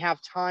we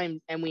have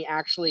time, and we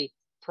actually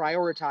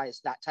prioritize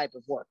that type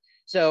of work.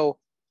 So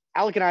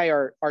Alec and I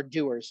are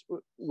doers.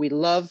 We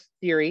love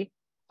theory,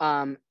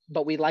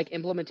 but we like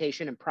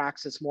implementation and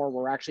praxis more.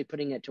 We're actually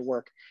putting it to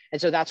work.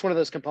 And so that's one of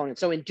those components.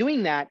 So in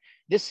doing that,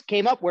 this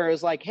came up where it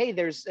was like, hey,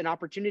 there's an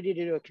opportunity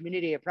to do a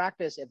community of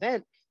practice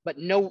event, but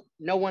no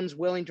one's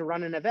willing to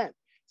run an event.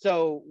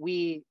 So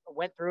we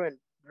went through and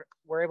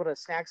were able to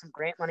snag some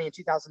grant money in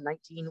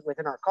 2019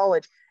 within our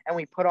college, and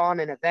we put on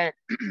an event.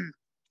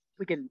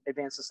 We can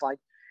advance the slide.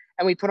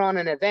 And we put on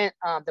an event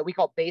that we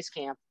call Base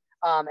Camp.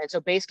 And so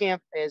Base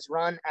Camp is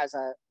run as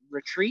a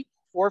retreat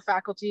for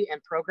faculty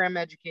and program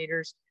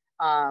educators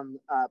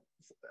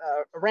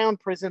around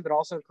prison, but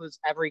also includes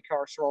every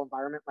carceral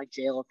environment like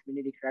jail or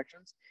community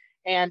corrections.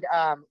 And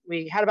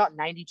we had about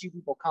 92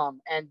 people come.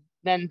 And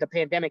then the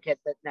pandemic hit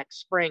the next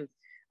spring.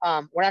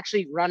 We're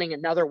actually running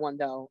another one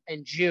though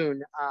in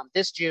June,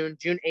 this June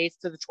 8th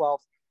to the 12th,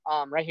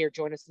 right here.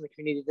 Join us in the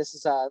community. This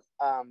is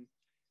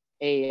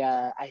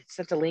I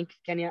sent a link,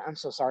 Kenya. I'm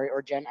so sorry,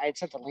 or Jen. I had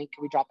sent a link.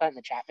 Can we drop that in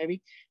the chat,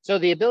 maybe? So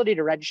the ability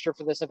to register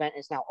for this event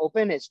is now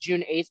open. It's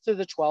June 8th to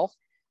the 12th.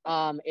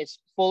 It's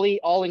fully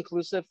all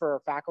inclusive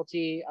for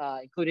faculty,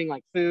 including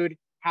like food,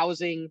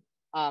 housing,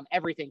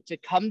 everything, to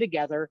come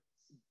together,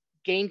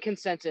 gain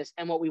consensus.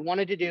 And what we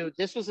wanted to do,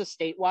 this was a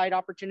statewide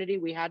opportunity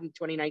we had in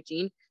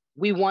 2019.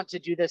 We want to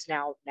do this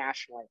now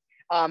nationally.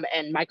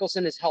 And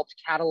Michelson has helped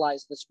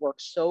catalyze this work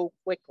so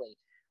quickly.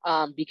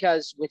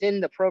 Because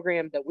within the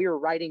program that we were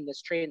writing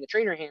this the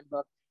trainer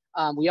handbook,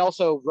 we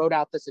also wrote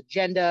out this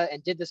agenda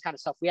and did this kind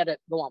of stuff. We had to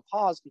go on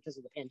pause because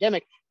of the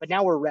pandemic, but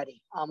now we're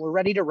ready. We're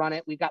ready to run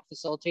it. We've got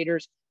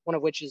facilitators, one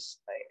of which is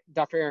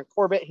Dr. Aaron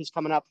Corbett. He's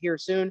coming up here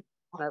soon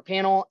on our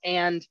panel.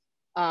 And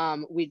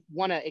we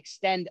want to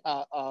extend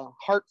a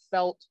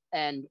heartfelt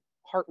and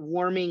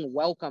heartwarming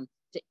welcome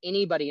to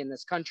anybody in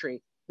this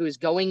country who is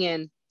going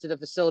in to the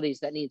facilities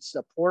that needs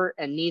support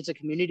and needs a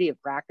community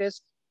of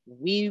practice.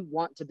 We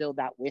want to build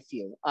that with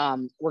you.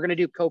 We're going to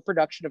do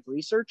co-production of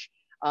research,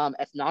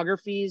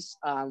 ethnographies.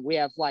 We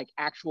have like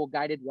actual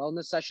guided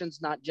wellness sessions,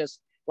 not just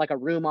like a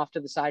room off to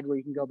the side where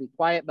you can go be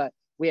quiet, but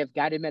we have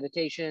guided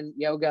meditation,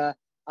 yoga.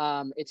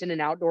 It's in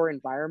an outdoor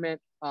environment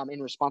in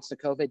response to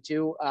COVID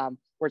too,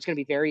 where it's going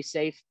to be very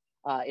safe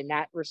in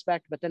that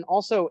respect. But then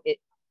also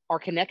our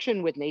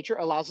connection with nature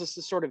allows us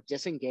to sort of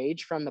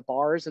disengage from the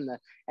bars and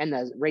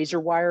the razor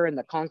wire and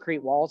the concrete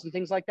walls and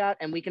things like that.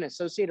 And we can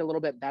associate a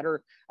little bit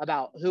better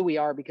about who we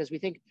are, because we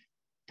think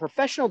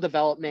professional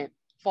development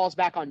falls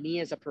back on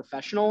me as a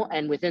professional.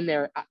 And within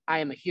there, I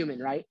am a human,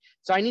 right?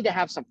 So I need to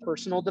have some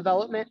personal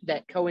development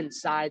that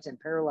coincides and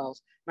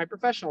parallels my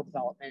professional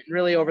development. And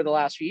really over the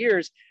last few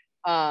years,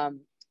 I've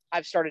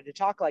started to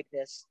talk like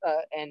this,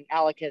 and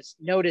Alec has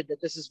noted that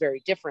this is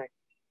very different.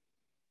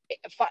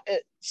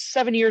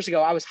 7 years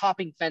ago, I was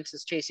hopping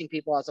fences, chasing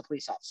people as a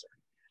police officer.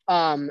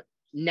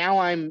 Now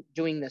I'm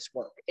doing this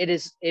work. It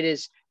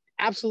is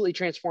absolutely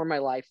transformed my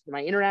life.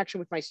 My interaction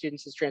with my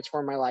students has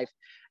transformed my life.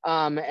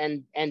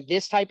 And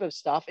this type of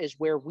stuff is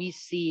where we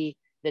see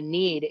the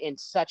need in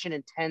such an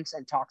intense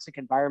and toxic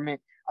environment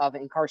of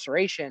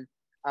incarceration.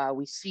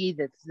 We see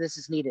that this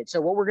is needed.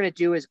 So what we're going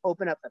to do is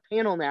open up the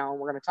panel now, and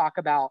we're going to talk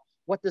about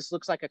what this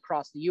looks like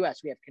across the U.S.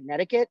 We have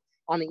Connecticut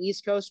on the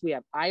East Coast. We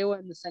have Iowa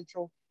in the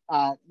central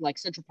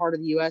part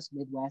of the U.S.,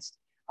 Midwest.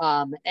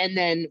 And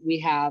then we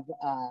have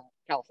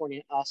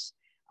California, us.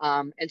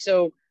 And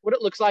so what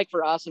it looks like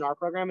for us in our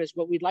program is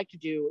what we'd like to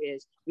do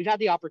is we've had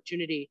the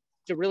opportunity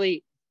to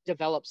really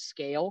develop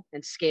scale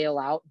and scale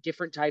out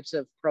different types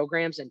of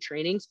programs and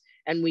trainings.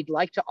 And we'd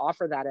like to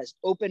offer that as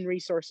open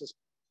resources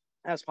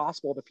as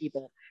possible to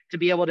people to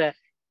be able to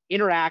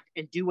interact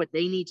and do what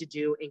they need to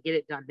do and get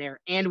it done there.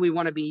 And we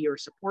want to be your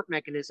support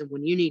mechanism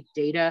when you need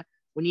data,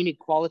 when you need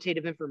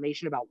qualitative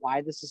information about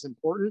why this is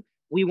important.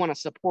 We want to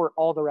support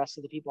all the rest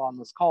of the people on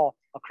this call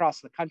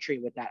across the country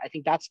with that. I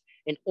think that's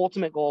an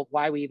ultimate goal of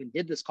why we even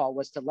did this call,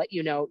 was to let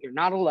you know you're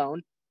not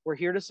alone. We're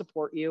here to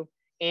support you.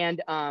 And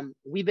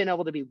we've been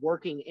able to be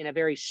working in a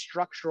very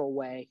structural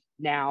way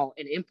now,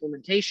 an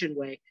implementation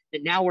way,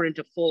 that now we're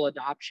into full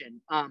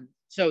adoption.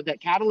 So the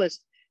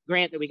Catalyst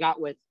grant that we got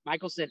with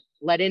Michelson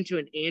led into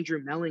an Andrew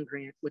Mellon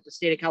grant with the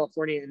state of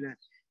California and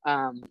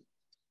the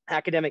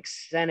Academic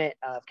Senate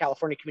of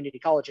California Community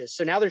Colleges.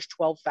 So now there's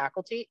 12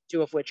 faculty,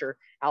 2 of which are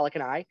Alec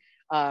and I.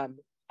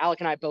 Alec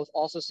and I both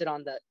also sit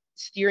on the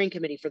steering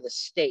committee for the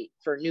state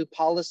for new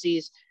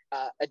policies,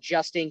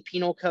 adjusting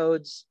penal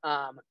codes,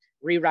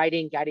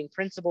 rewriting guiding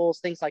principles,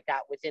 things like that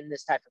within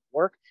this type of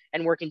work,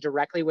 and working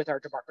directly with our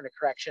Department of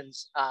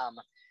Corrections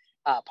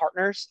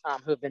partners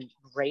who have been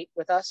great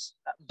with us.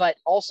 But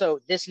also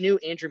this new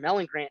Andrew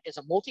Mellon grant is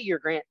a multi-year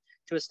grant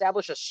to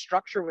establish a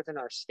structure within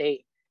our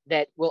state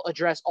that will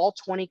address all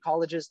 20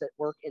 colleges that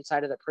work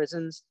inside of the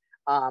prisons,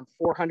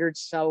 400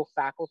 so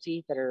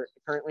faculty that are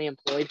currently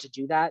employed to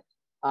do that,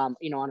 on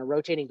a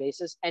rotating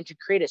basis, and to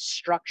create a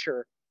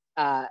structure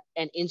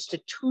and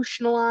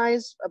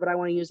institutionalize, but I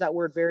want to use that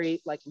word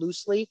very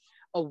loosely,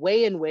 a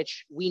way in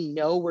which we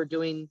know we're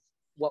doing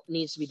what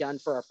needs to be done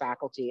for our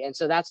faculty. And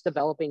so that's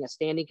developing a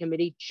standing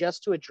committee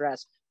just to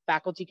address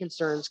faculty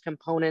concerns,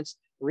 components,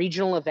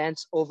 regional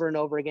events over and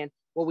over again.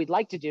 What we'd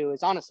like to do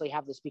is honestly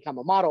have this become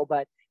a model,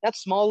 but that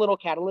small little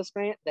Catalyst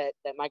grant that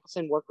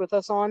Michelson worked with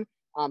us on,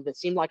 that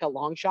seemed like a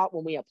long shot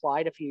when we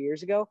applied a few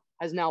years ago,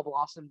 has now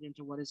blossomed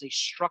into what is a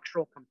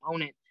structural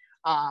component.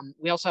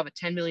 We also have a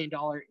 $10 million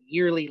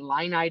yearly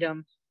line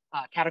item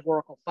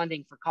categorical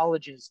funding for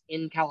colleges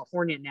in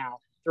California now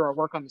through our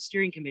work on the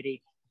steering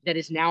committee that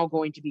is now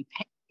going to be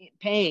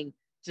paying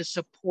to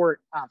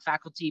support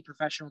faculty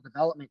professional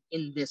development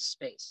in this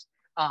space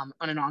on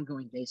an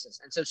ongoing basis.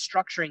 And so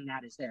structuring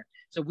that is there.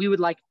 So we would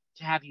like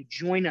to have you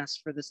join us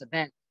for this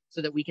event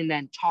so that we can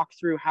then talk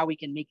through how we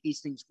can make these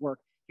things work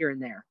here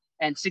and there.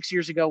 And 6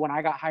 years ago, when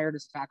I got hired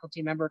as a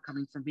faculty member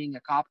coming from being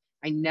a cop,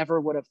 I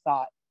never would have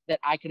thought that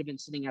I could have been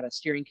sitting at a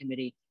steering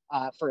committee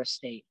for a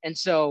state. And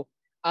so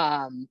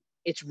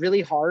it's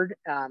really hard.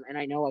 And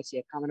I know I see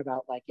a comment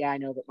about like, yeah, I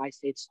know that my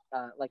state's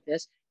like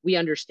this. We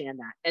understand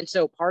that. And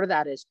so part of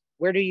that is,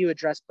 where do you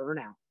address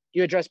burnout? Do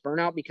you address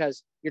burnout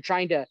because you're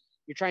trying to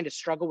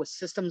struggle with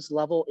systems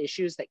level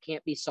issues that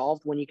can't be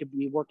solved when you could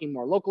be working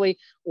more locally,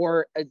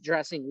 or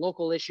addressing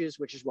local issues,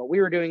 which is what we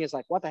were doing, is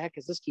like, what the heck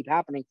does this keep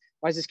happening?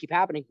 Why does this keep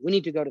happening? We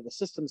need to go to the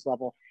systems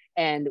level,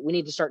 and we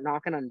need to start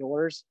knocking on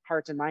doors,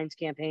 hearts and minds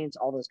campaigns,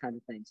 all those kinds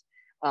of things.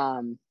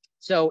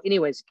 So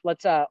anyways,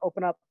 let's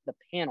open up the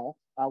panel.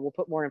 We'll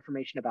put more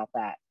information about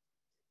that.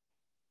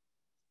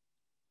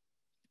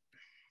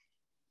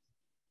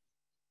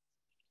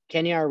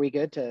 Kenya, are we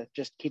good to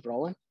just keep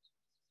rolling?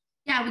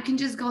 Yeah, we can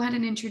just go ahead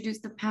and introduce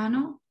the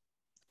panel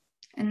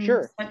and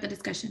sure. Start the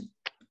discussion.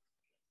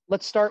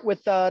 Let's start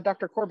with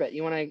Dr. Corbett.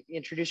 You want to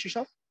introduce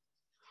yourself?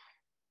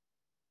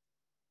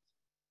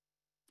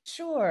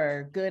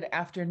 Sure. Good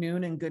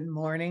afternoon and good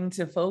morning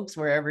to folks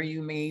wherever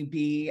you may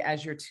be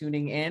as you're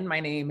tuning in. My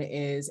name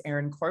is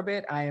Erin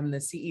Corbett. I am the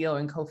CEO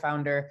and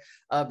co-founder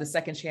of the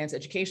Second Chance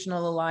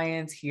Educational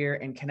Alliance here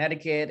in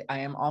Connecticut. I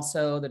am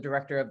also the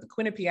director of the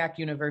Quinnipiac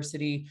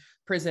University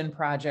Prison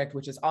Project,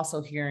 which is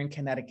also here in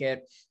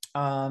Connecticut.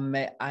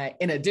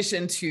 In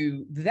addition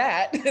to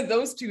that,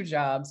 those two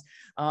jobs,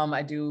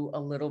 I do a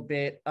little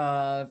bit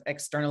of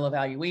external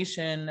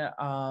evaluation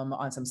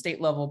on some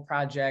state level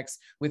projects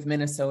with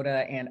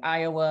Minnesota and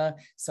Iowa.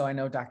 So I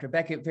know Dr.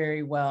 Beckett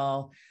very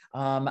well.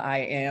 I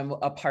am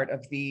a part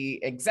of the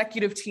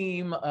executive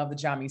team of the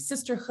Jami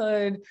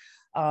Sisterhood.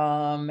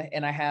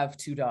 And I have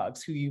two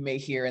dogs who you may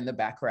hear in the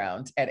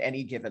background at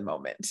any given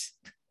moment.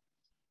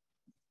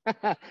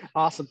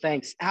 Awesome,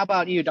 thanks. How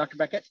about you, Dr.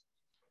 Beckett?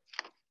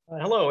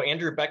 Hello,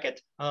 Andrew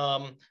Beckett.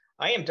 I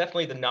am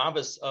definitely the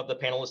novice of the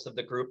panelists of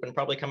the group and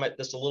probably come at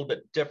this a little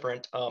bit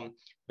different.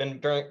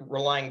 Been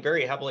relying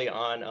very heavily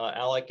on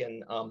Alec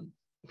and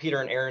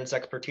Peter and Aaron's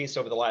expertise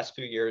over the last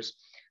few years.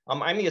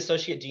 I'm the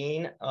Associate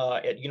Dean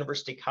at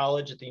University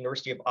College at the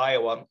University of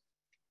Iowa.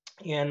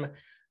 And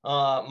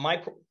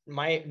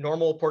my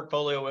normal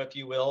portfolio, if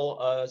you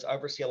will, is I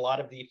oversee a lot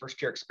of the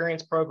first year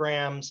experience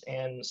programs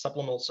and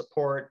supplemental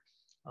support,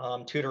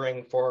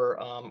 tutoring for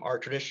our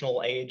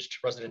traditional aged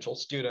residential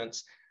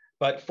students.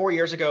 But 4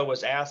 years ago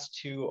was asked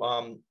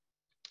to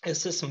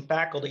assist some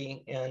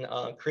faculty in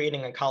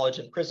creating a college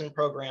and prison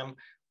program.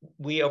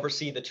 We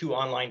oversee the two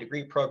online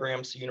degree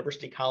programs. So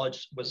University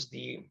College was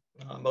the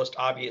most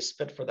obvious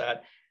fit for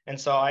that. And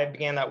so I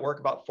began that work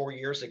about 4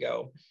 years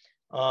ago.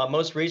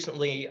 Most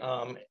recently,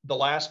 the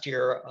last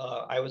year,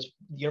 I was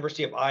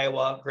University of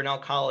Iowa, Grinnell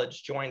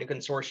College joined a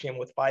consortium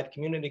with 5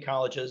 community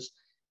colleges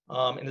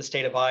in the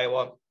state of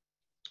Iowa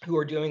who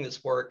are doing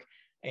this work.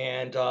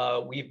 And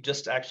we've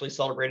just actually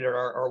celebrated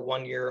our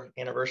 1 year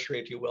anniversary,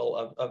 if you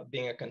will, of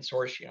being a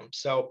consortium.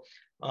 So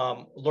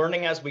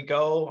learning as we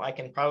go, I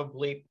can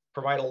probably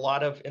provide a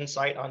lot of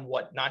insight on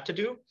what not to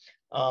do,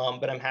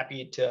 but I'm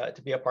happy to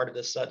be a part of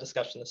this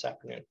discussion this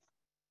afternoon.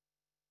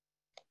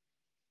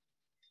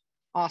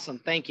 Awesome,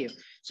 thank you.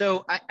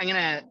 So I'm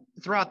gonna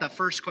throw out the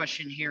first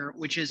question here,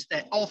 which is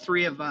that all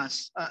three of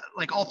us,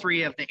 like all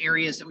three of the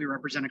areas that we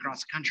represent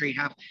across the country,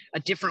 have a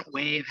different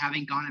way of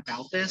having gone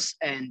about this.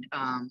 And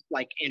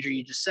like Andrew,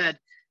 you just said,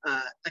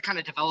 the kind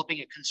of developing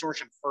a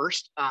consortium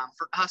first.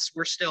 For us,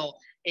 we're still,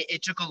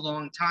 it took a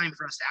long time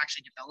for us to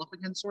actually develop a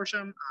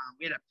consortium.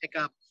 We had to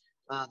pick up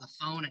the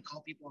phone and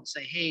call people and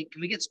say, hey, can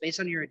we get space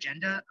on your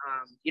agenda?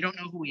 You don't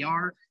know who we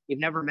are, you've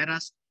never met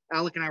us.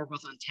 Alec and I were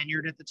both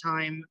untenured at the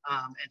time.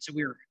 And so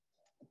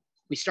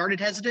we started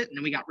hesitant and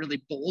then we got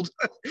really bold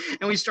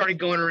and we started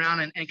going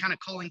around and kind of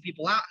calling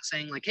people out and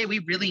saying like, hey, we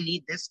really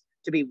need this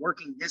to be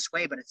working this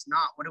way, but it's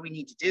not. What do we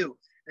need to do?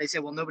 And they say,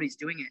 well, nobody's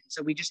doing it. And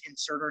so we just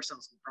insert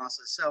ourselves in the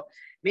process. So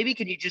maybe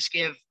could you just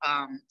give,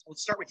 we'll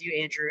start with you,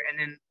 Andrew, and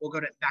then we'll go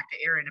back to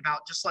Aaron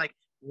about just like,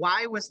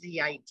 why was the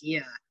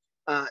idea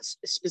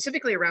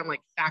specifically around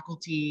like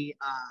faculty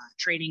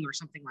training or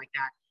something like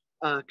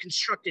that,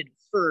 constructed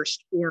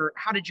first, or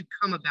how did you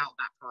come about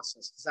that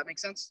process? Does that make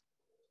sense?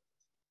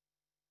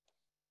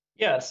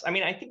 Yes, I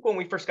mean, I think when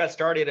we first got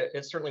started,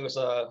 it certainly was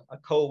a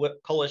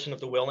coalition of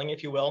the willing,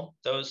 if you will,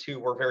 those who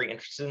were very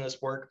interested in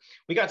this work.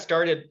 We got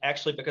started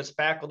actually because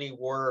faculty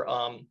were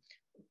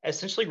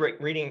essentially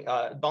reading,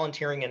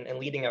 volunteering and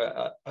leading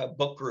a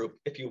book group,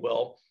 if you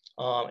will,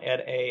 at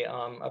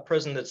a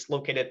prison that's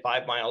located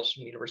 5 miles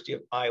from the University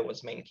of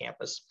Iowa's main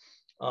campus.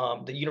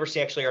 The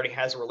university actually already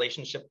has a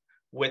relationship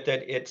with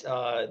it. It's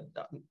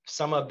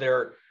some of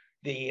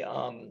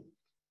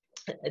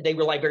they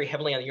rely very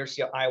heavily on the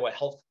University of Iowa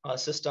health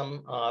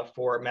system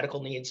for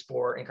medical needs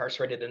for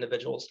incarcerated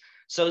individuals.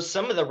 So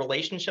some of the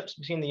relationships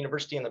between the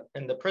university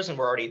and the prison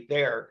were already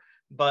there,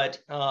 But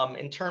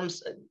in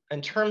terms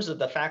of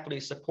the faculty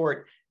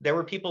support, there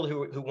were people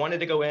who wanted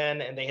to go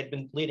in, and they had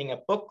been leading a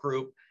book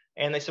group,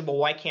 and they said, well,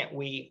 why can't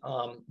we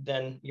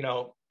then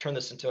turn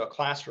this into a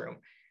classroom?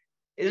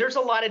 There's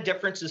a lot of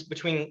differences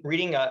between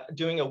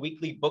doing a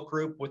weekly book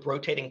group with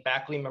rotating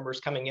faculty members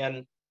coming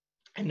in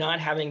and not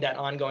having that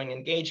ongoing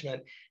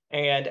engagement,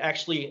 and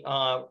actually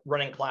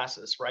running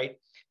classes, right?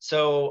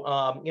 So,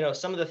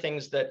 some of the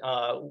things that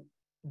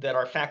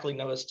our faculty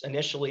noticed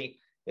initially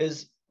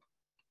is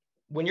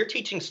when you're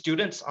teaching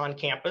students on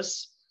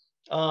campus,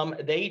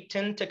 they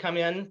tend to come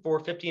in for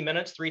 15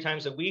 minutes 3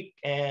 times a week,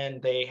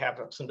 and they have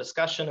some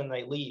discussion and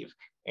they leave.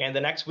 And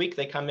the next week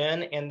they come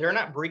in and they're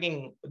not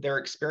bringing their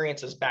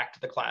experiences back to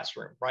the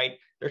classroom, right?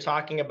 They're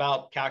talking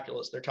about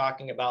calculus. They're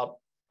talking about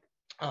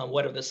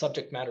whatever the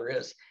subject matter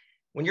is.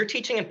 When you're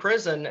teaching in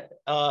prison,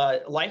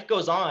 life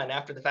goes on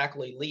after the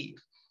faculty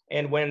leave.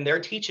 And when they're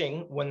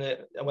teaching, when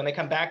they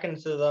come back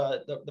into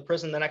the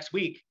prison the next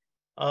week,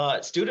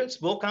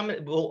 students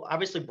will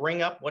obviously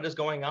bring up what is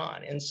going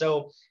on. And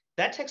so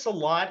that takes a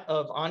lot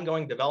of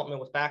ongoing development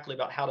with faculty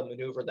about how to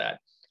maneuver that.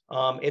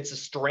 It's a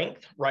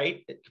strength,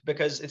 right?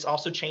 Because it's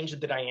also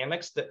changed the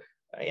dynamics. That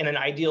in an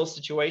ideal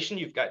situation,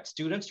 you've got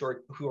students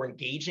who are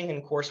engaging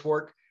in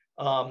coursework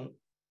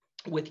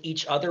with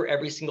each other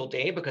every single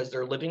day because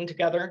they're living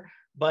together.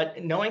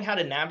 But knowing how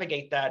to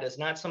navigate that is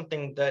not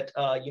something that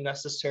you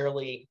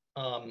necessarily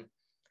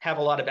have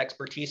a lot of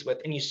expertise with,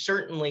 and you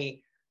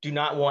certainly do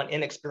not want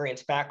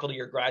inexperienced faculty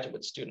or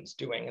graduate students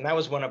doing. And that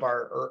was one of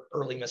our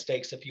early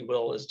mistakes, if you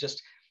will, is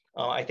just,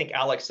 I think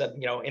Alex said,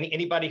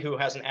 anybody who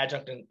has an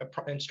adjunct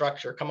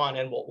instructor, come on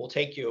in, we'll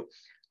take you.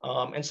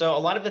 And so a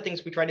lot of the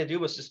things we tried to do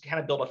was just kind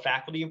of build a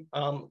faculty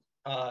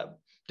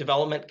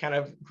development kind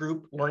of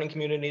group, learning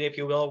community, if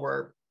you will,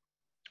 where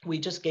we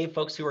just gave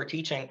folks who are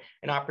teaching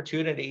an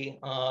opportunity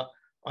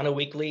on a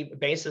weekly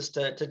basis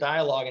to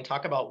dialogue and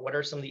talk about what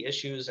are some of the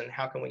issues and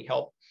how can we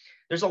help.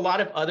 There's a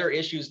lot of other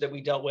issues that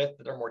we dealt with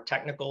that are more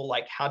technical,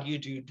 like how do you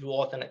do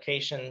dual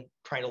authentication,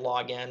 trying to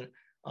log in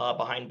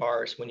behind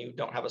bars when you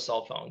don't have a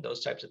cell phone,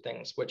 those types of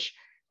things, which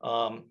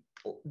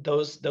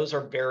those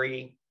are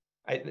very,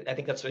 I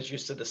think that's what you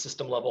said, the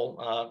system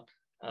level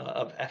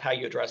of how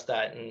you address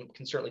that, and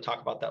can certainly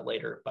talk about that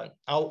later, but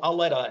I'll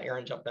let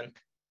Aaron jump in.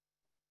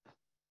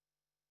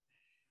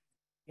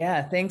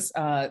 Yeah, thanks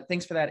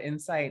for that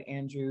insight,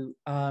 Andrew.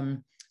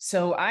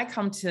 So I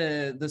come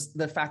to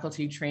the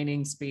faculty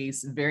training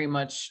space very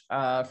much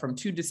from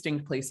 2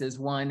 distinct places.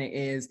 One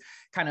is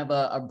kind of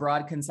a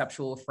broad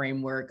conceptual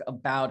framework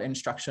about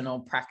instructional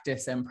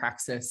practice and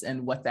praxis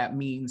and what that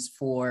means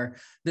for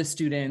the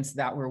students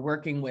that we're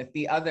working with.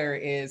 The other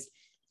is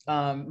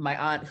my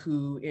aunt,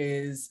 who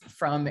is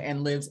from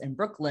and lives in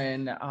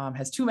Brooklyn,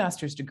 has 2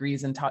 master's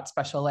degrees and taught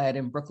special ed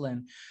in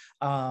Brooklyn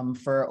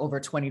for over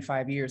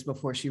 25 years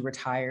before she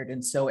retired.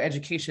 And so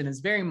education is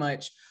very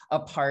much a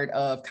part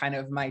of kind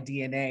of my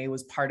DNA,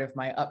 was part of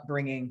my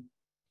upbringing.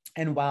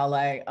 And while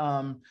I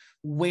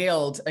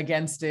wailed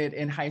against it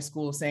in high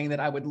school, saying that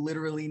I would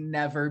literally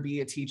never be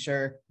a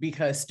teacher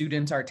because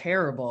students are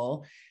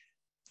terrible,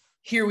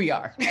 here we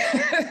are,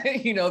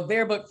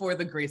 there but for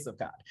the grace of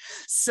God.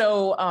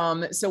 So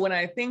when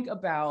I think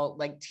about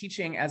like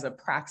teaching as a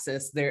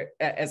praxis,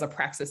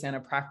 and a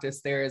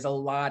practice, there is a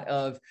lot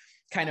of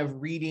kind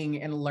of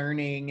reading and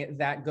learning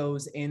that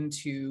goes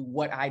into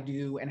what I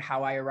do and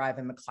how I arrive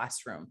in the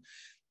classroom.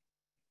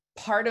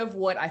 Part of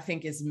what I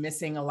think is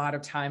missing a lot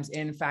of times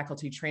in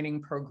faculty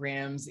training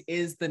programs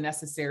is the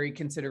necessary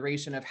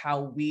consideration of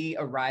how we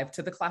arrive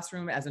to the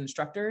classroom as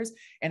instructors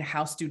and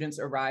how students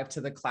arrive to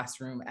the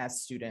classroom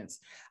as students.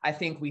 I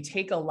think we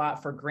take a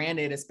lot for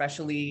granted,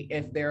 especially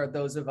if there are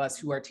those of us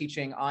who are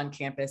teaching on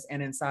campus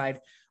and inside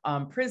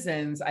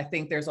prisons. I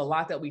think there's a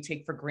lot that we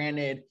take for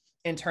granted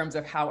in terms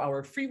of how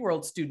our free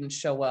world students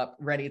show up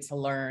ready to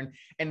learn.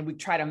 And we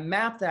try to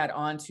map that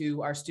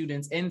onto our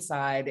students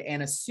inside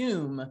and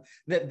assume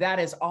that that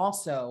is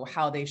also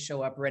how they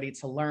show up ready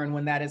to learn,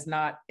 when that is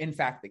not in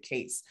fact the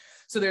case.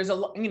 So there's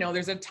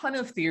a ton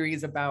of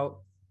theories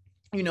about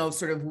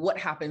sort of what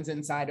happens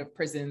inside of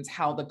prisons,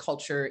 how the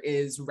culture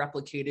is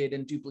replicated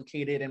and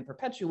duplicated and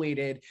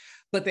perpetuated.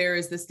 But there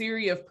is this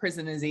theory of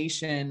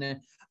prisonization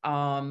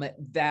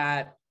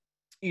that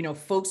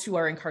folks who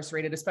are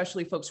incarcerated,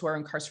 especially folks who are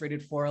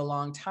incarcerated for a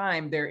long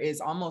time, there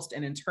is almost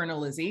an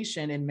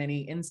internalization in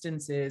many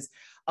instances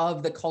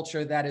of the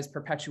culture that is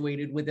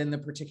perpetuated within the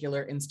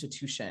particular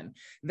institution.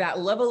 That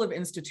level of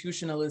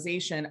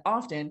institutionalization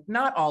often,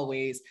 not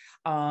always,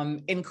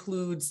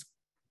 includes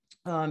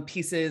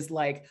pieces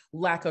like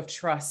lack of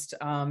trust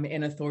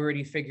in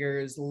authority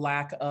figures,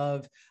 lack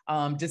of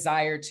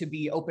desire to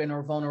be open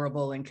or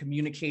vulnerable and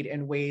communicate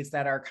in ways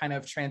that are kind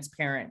of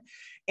transparent.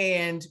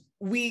 And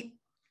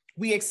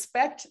we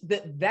expect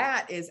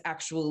that is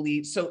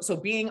actually, so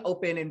being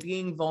open and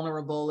being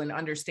vulnerable and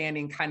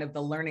understanding kind of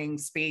the learning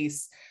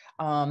space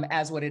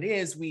as what it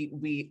is,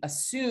 we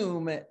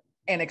assume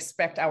and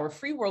expect our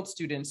free world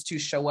students to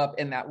show up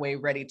in that way,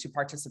 ready to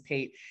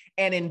participate.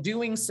 And in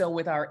doing so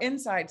with our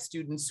inside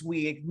students,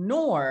 we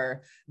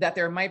ignore that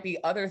there might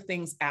be other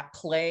things at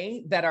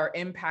play that are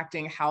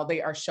impacting how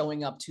they are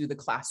showing up to the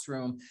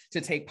classroom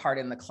to take part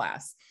in the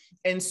class.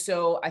 And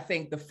so I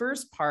think the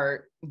first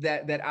part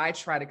that I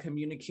try to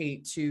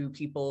communicate to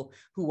people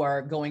who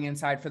are going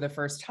inside for the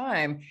first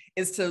time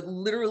is to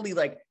literally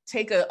like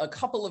take a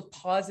couple of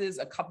pauses,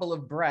 a couple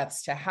of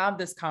breaths to have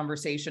this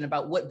conversation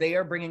about what they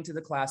are bringing to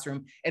the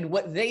classroom and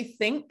what they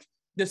think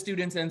the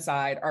students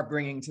inside are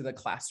bringing to the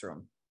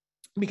classroom.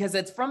 Because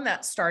it's from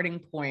that starting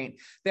point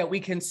that we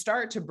can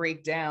start to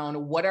break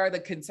down what are the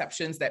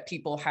conceptions that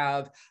people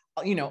have,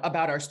 you know,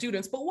 about our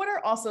students, but what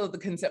are also the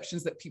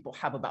conceptions that people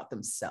have about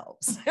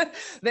themselves.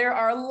 There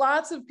are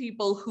lots of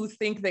people who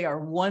think they are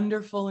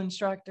wonderful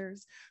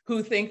instructors,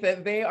 who think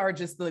that they are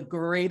just the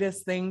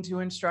greatest thing to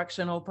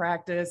instructional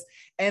practice,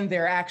 and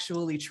they're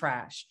actually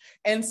trash.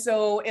 And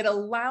so it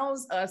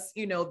allows us,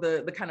 you know,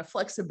 the kind of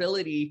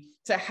flexibility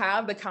to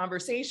have the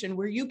conversation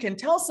where you can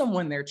tell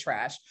someone they're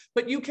trash,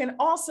 but you can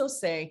also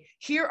say,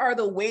 here are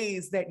the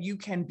ways that you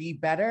can be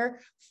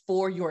better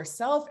for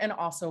yourself and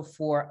also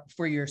for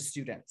your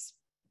students.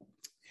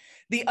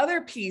 The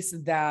other piece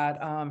that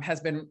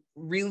has been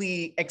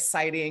really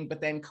exciting,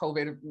 but then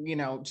COVID, you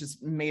know,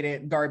 just made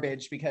it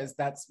garbage because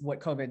that's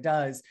what COVID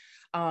does.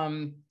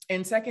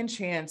 In Second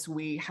Chance,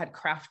 we had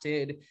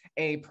crafted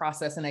a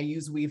process, and I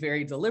use we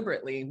very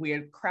deliberately. We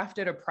had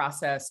crafted a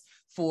process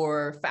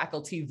for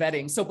faculty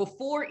vetting. So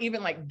before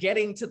even like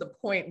getting to the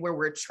point where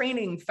we're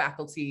training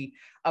faculty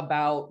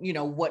about, you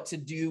know, what to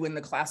do in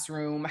the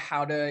classroom,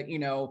 how to, you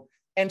know,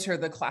 enter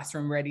the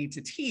classroom ready to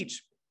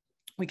teach,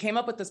 we came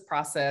up with this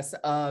process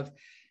of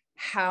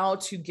how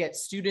to get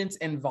students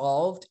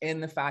involved in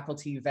the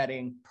faculty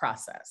vetting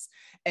process.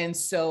 And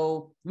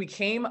so we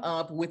came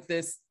up with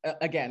this,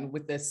 again,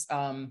 with this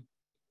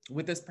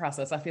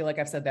process. I feel like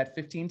I've said that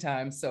 15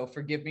 times, so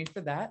forgive me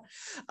for that,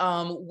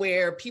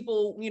 where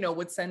people, you know,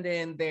 would send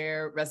in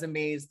their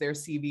resumes, their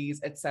CVs,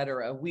 et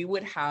cetera. We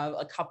would have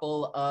a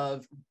couple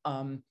of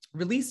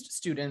released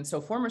students,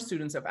 so former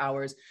students of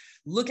ours,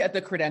 look at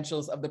the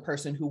credentials of the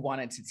person who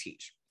wanted to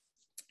teach.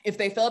 If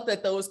they felt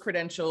that those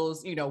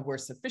credentials, you know, were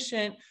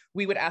sufficient,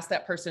 we would ask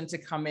that person to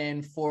come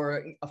in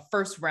for a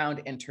first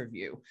round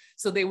interview.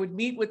 So they would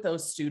meet with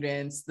those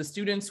students. The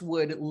students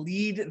would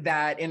lead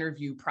that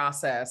interview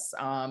process.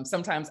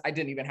 Sometimes I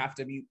didn't even have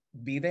to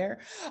be there,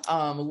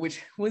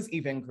 which was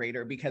even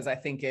greater because I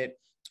think it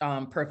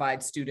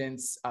provides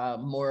students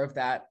more of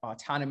that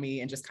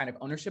autonomy and just kind of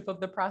ownership of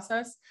the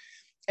process.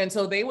 And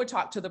so they would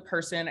talk to the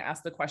person,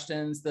 ask the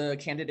questions. The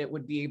candidate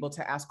would be able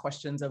to ask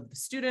questions of the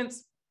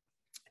students.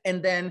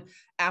 And then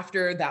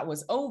after that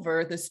was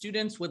over, the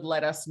students would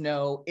let us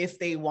know if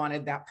they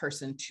wanted that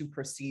person to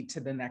proceed to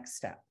the next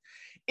step.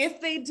 If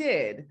they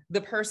did,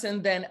 the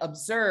person then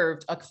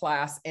observed a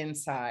class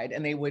inside,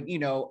 and they would, you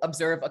know,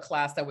 observe a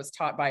class that was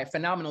taught by a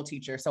phenomenal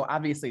teacher. So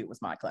obviously it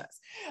was my class,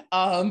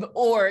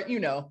 or, you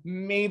know,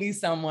 maybe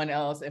someone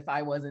else if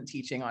I wasn't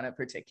teaching on a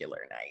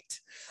particular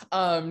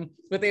night.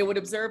 But they would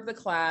observe the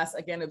class,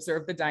 again,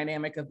 observe the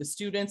dynamic of the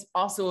students,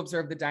 also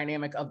observe the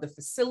dynamic of the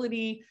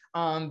facility.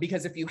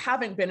 Because if you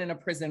haven't been in a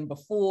prison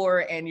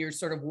before and you're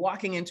sort of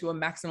walking into a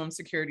maximum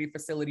security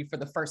facility for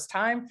the first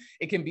time,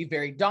 it can be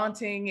very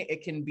daunting.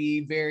 It can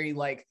be very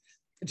like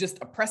just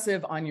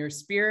oppressive on your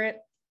spirit.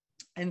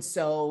 And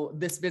so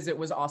this visit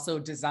was also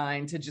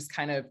designed to just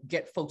kind of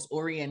get folks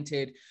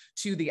oriented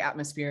to the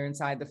atmosphere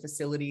inside the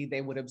facility.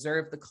 They would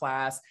observe the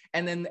class.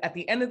 And then at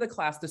the end of the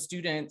class, the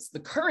students, the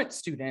current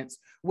students,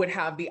 would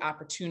have the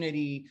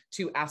opportunity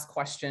to ask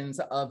questions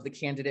of the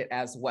candidate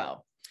as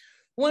well.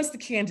 Once the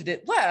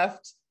candidate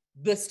left,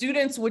 the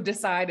students would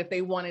decide if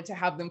they wanted to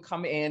have them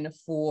come in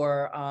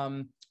for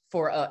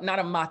not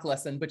a mock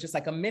lesson, but just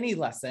like a mini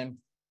lesson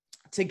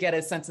to get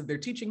a sense of their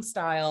teaching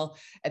style,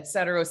 et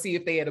cetera, see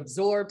if they had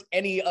absorbed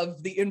any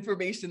of the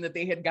information that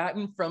they had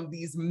gotten from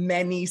these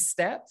many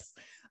steps.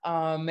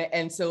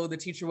 And so the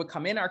teacher would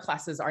come in. Our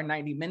classes are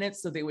 90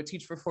 minutes, so they would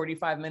teach for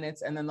 45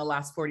 minutes, and then the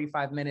last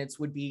 45 minutes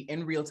would be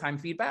in real-time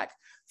feedback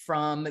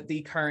from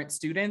the current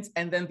students.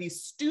 And then the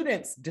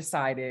students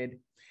decided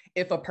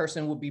if a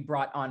person would be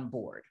brought on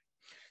board.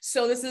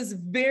 So this is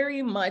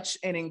very much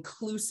an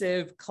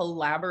inclusive,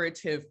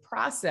 collaborative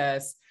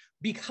process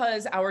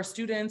because our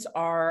students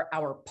are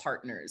our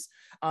partners.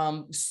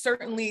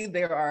 Certainly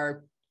there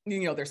are,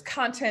 you know, there's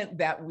content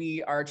that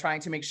we are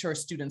trying to make sure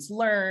students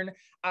learn.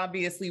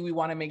 Obviously, we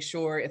want to make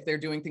sure if they're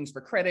doing things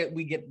for credit,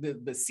 we get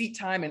the seat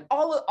time and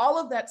all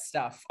of that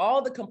stuff,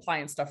 all the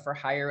compliance stuff for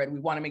higher ed. We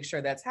want to make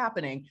sure that's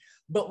happening.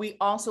 But we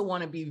also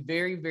want to be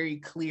very, very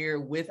clear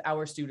with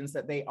our students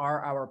that they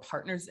are our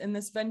partners in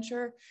this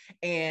venture.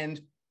 And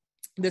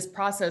this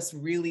process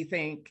really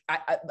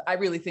I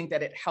really think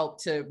that it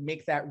helped to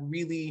make that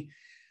really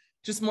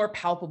just more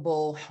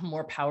palpable,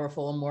 more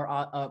powerful,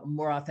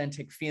 more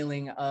authentic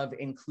feeling of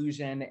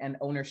inclusion and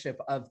ownership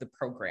of the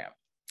program.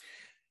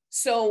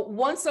 So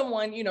once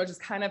someone, you know,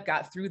 just kind of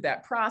got through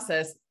that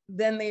process,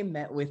 then they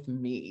met with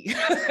me.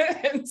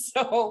 And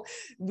so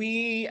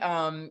we,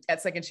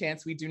 at Second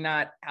Chance, we do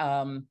not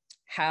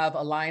have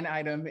a line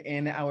item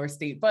in our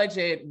state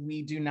budget.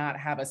 We do not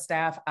have a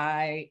staff.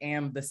 I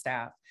am the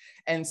staff.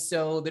 And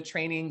so the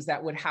trainings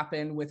that would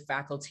happen with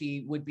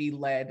faculty would be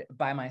led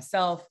by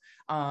myself.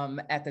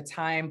 At the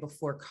time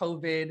before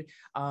COVID,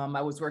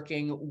 I was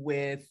working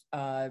with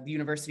the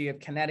University of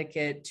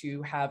Connecticut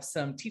to have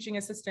some teaching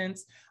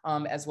assistants,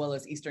 as well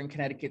as Eastern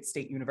Connecticut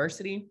State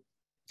University.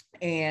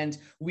 And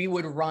we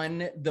would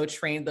run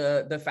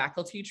the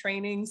faculty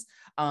trainings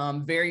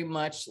very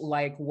much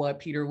like what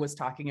Peter was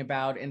talking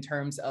about in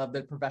terms of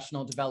the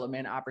professional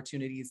development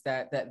opportunities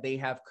that they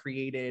have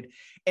created.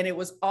 And it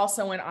was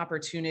also an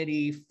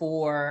opportunity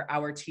for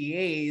our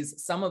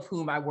TAs, some of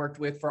whom I worked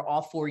with for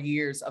all 4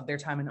 years of their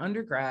time in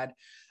undergrad,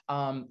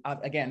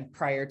 again,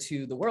 prior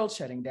to the world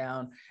shutting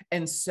down.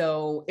 And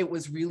so it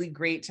was really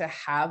great to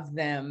have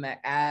them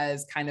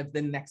as kind of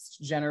the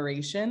next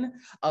generation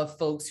of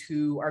folks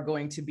who are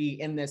going to be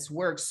in this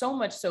work, so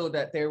much so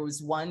that there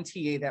was one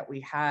TA that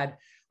we had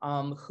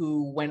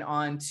who went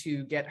on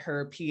to get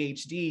her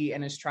PhD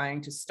and is trying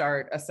to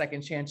start a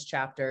Second Chance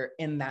chapter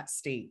in that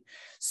state.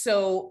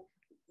 So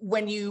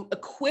when you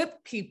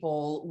equip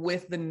people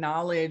with the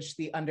knowledge,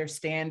 the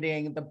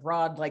understanding, the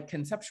broad, like,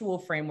 conceptual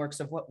frameworks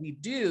of what we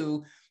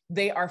do,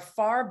 they are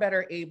far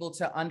better able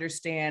to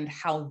understand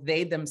how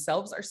they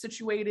themselves are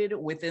situated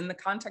within the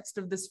context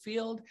of this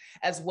field,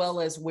 as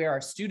well as where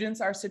our students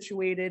are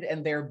situated,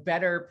 and they're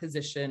better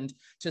positioned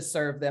to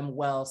serve them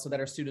well so that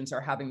our students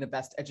are having the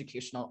best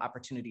educational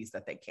opportunities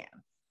that they can.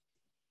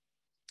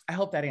 I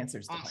hope that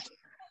answers the question.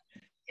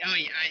 Oh,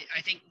 yeah,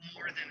 I think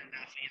more than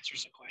enough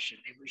answers the question.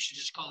 Maybe we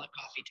should just call it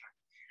coffee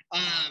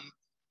time.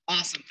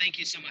 Awesome, thank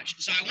you so much.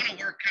 So I want to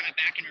work kind of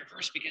back in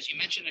reverse because you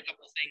mentioned a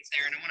couple of things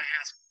there, and I want to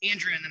ask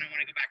Andrew, and then I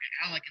want to go back to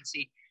Alec and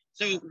see.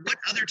 So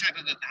what other type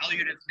of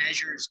evaluative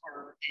measures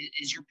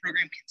is your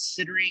program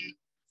considering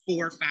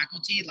for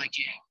faculty? Like,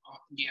 do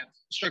you have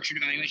structured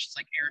evaluations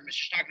like Aaron was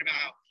just talking about,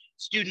 how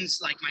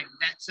students like might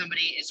vet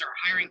somebody? Is there a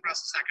hiring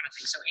process, that kind of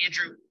thing? So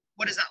Andrew,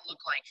 what does that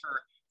look like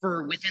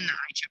for within the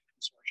ICHEP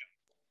consortium?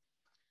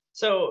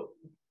 So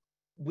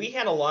we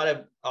had a lot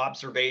of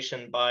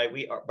observation by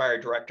our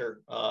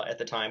director at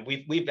the time.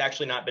 We've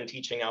actually not been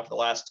teaching now for the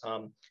last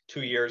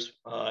 2 years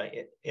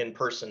in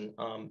person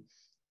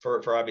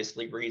for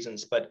obviously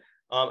reasons, but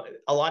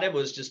a lot of it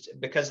was just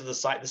because of the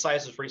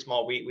size was pretty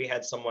small. We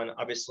had someone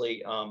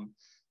obviously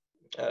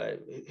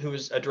who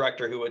was a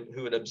director who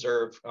would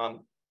observe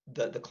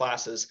the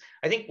classes.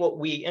 I think what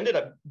we ended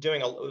up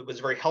doing was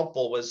very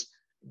helpful was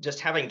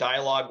just having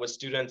dialogue with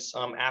students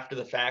after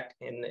the fact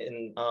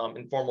in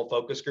informal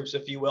focus groups,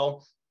 if you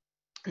will,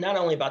 not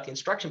only about the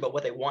instruction, but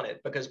what they wanted,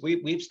 because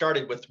we've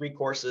started with 3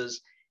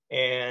 courses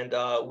and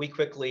we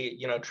quickly,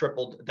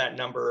 tripled that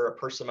number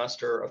per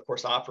semester of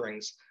course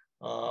offerings.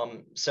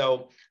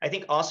 So I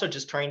think also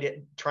just trying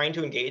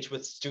to engage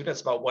with students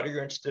about what are you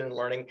interested in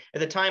learning. At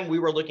the time we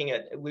were looking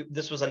at,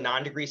 this was a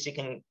non-degree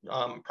seeking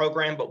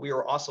program, but we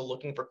were also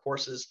looking for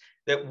courses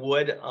that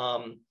would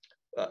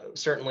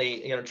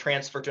certainly,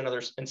 transfer to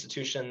another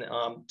institution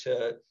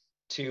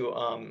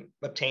to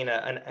obtain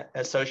an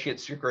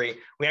associate's degree.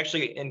 We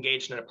actually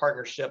engaged in a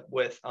partnership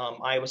with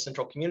Iowa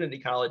Central Community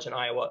College in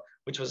Iowa,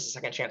 which was a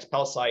Second Chance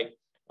Pell site.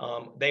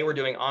 They were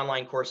doing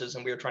online courses,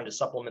 and we were trying to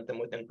supplement them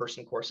with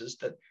in-person courses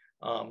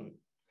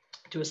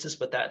to assist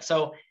with that.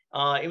 So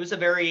it was a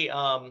very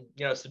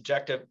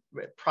subjective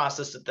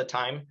process at the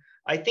time.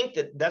 I think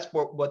that's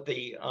what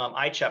the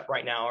ICHEP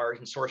right now, our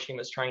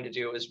consortium, is trying to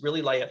do, is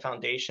really lay a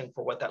foundation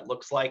for what that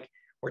looks like.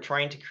 We're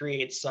trying to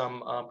create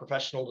some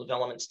professional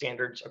development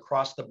standards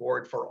across the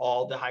board for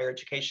all the higher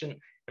education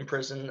and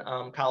prison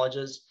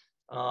colleges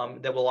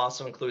that will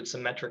also include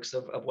some metrics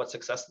of what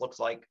success looks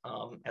like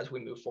as we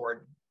move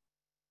forward.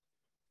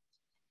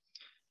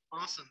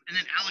 Awesome. And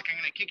then Alec, I'm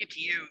going to kick it to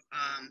you.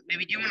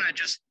 Maybe do you want to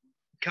just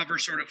cover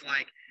sort of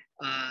like,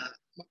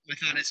 with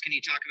us, can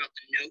you talk about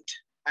the note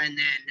and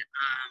then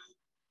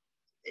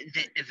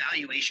the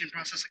evaluation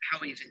process, like how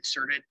we've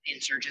inserted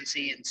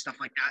insurgency and stuff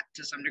like that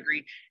to some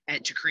degree,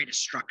 and to create a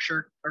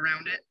structure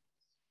around it?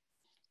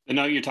 The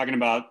note you're talking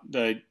about,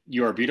 the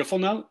 "You Are Beautiful"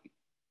 note?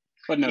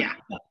 What note? Yeah.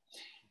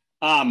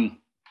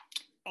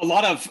 A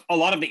lot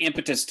of the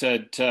impetus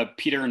to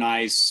Peter and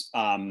I's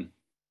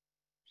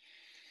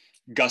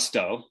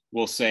gusto,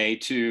 we'll say,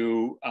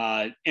 to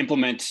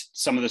implement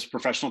some of this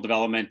professional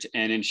development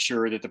and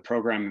ensure that the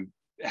program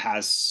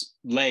has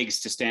legs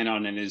to stand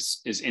on and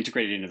is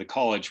integrated into the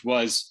college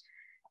was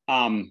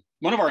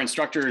one of our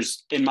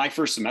instructors in my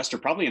first semester,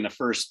 probably in the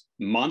first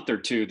month or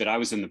 2 that I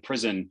was in the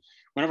prison.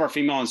 One of our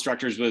female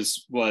instructors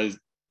was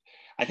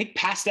I think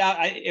passed out.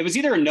 It was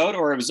either a note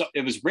or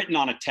it was written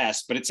on a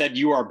test, but it said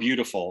 "You are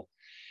beautiful."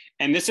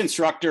 And this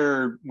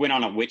instructor went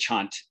on a witch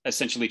hunt,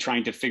 essentially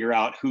trying to figure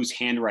out whose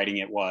handwriting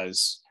it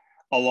was,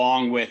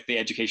 along with the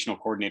educational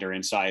coordinator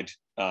inside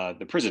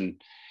the prison.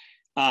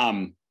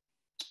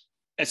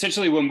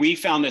 Essentially, when we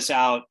found this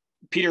out,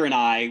 Peter and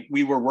I,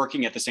 we were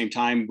working at the same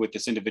time with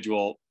this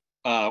individual.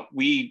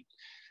 We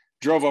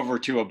drove over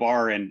to a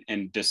bar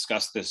and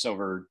discussed this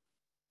over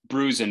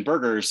brews and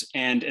burgers,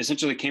 and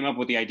essentially came up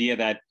with the idea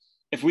that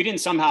if we didn't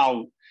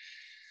somehow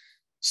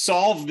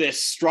solve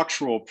this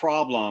structural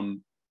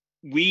problem,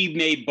 we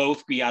may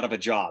both be out of a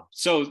job.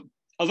 So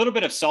a little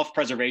bit of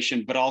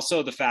self-preservation, but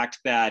also the fact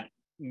that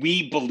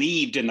we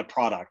believed in the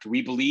product.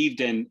 We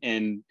believed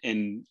in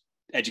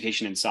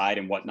education inside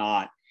and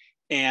whatnot,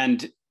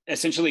 and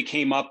essentially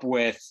came up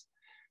with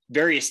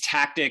various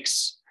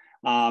tactics.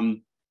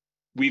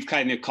 We've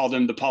kind of called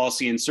them the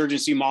policy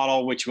insurgency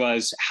model, which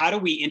was how do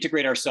we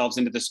integrate ourselves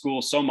into the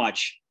school so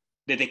much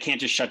that they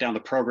can't just shut down the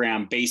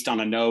program based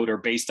on a note or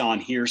based on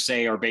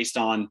hearsay or based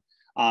on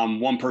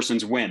one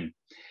person's whim.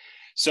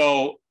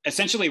 So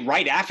essentially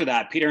right after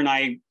that, Peter and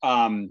I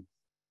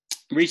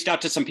reached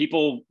out to some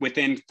people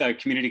within the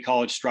community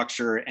college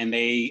structure, and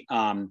they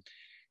kind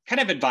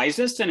of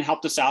advised us and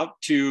helped us out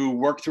to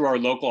work through our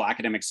local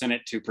academic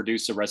senate to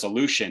produce a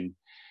resolution.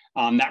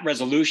 That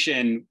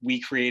resolution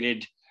we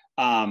created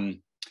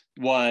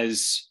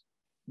was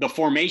the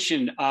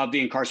formation of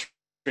the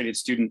incarcerated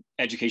student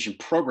education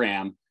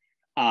program,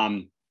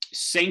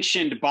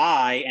 sanctioned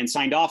by and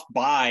signed off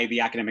by the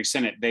academic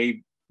senate.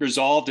 They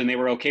resolved and they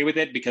were okay with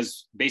it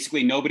because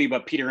basically nobody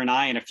but Peter and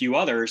I and a few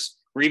others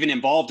were even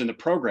involved in the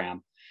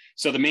program.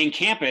 So the main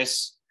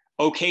campus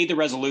okayed the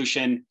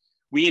resolution,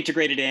 we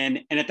integrated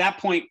in, and at that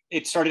point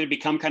it started to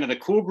become kind of the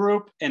cool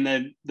group, and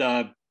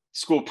the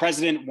school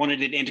president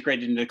wanted it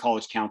integrated into the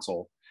college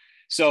council.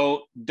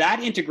 So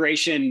that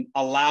integration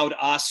allowed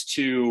us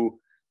to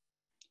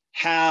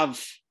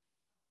have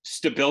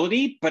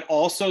stability, but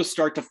also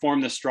start to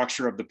form the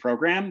structure of the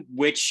program,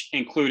 which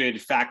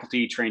included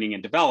faculty training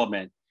and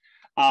development.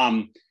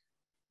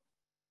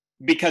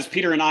 Because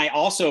Peter and I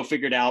also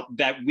figured out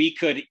that we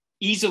could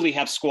easily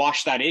have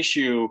squashed that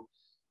issue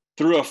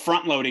through a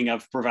front loading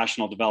of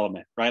professional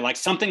development, right? Like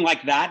something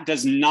like that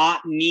does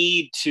not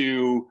need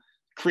to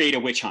create a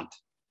witch hunt,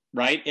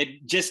 right?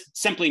 It just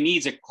simply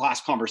needs a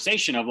class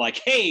conversation of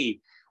like, hey,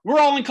 we're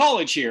all in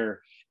college here,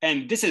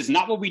 and this is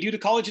not what we do to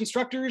college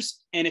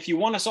instructors. And if you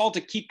want us all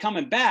to keep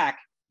coming back,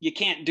 you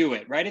can't do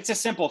it, right? It's a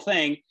simple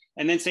thing.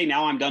 And then say,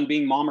 now I'm done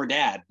being mom or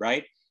dad,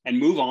 right? And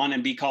move on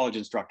and be college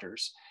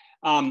instructors.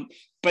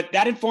 But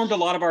that informed a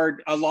lot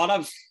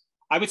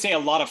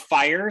of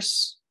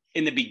fires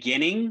in the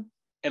beginning,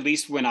 at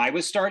least when I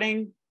was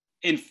starting,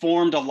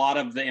 informed a lot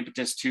of the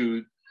impetus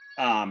to,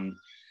 I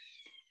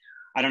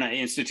don't know,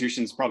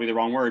 institution's probably the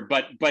wrong word,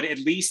 but at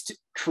least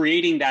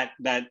creating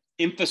that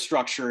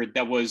infrastructure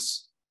that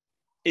was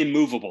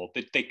immovable,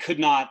 that they could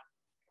not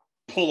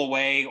pull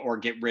away or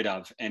get rid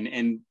of.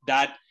 And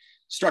that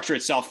structure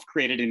itself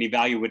created an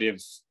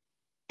evaluative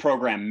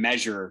program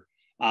measure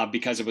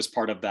because it was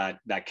part of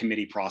that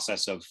committee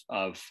process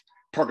of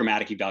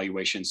programmatic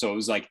evaluation. So it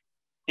was like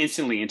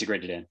instantly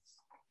integrated in.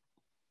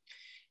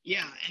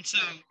 Yeah, and so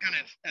kind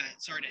of,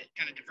 sorry to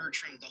kind of diverge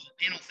from the whole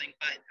panel thing,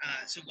 but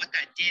so what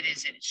that did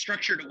is it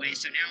structured a way.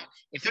 So now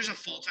if there's a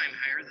full-time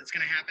hire that's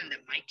going to happen that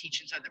might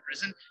teach inside the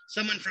prison,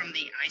 someone from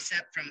the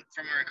ISEP,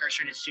 from our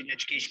Incarcerated Student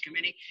Education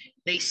Committee,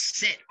 they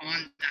sit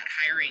on that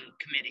hiring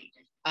committee.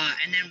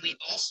 And then we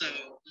also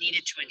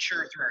needed to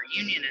ensure through our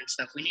union and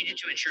stuff, we needed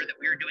to ensure that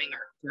we were doing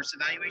our course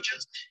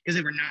evaluations because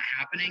they were not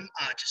happening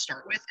to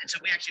start with. And so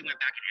we actually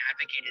went back and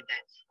advocated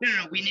that,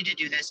 no, we need to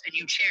do this. And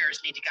you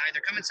chairs need to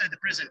either come inside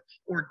the prison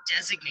or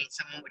designate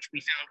someone, which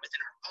we found within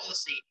our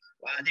policy.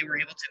 They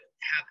were able to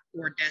have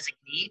or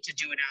designate to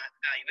do an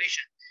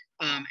evaluation.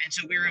 And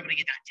so we were able to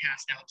get that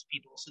tasked out to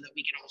people so that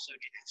we can also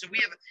do that. So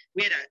we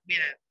had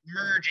to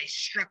merge a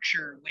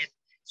structure with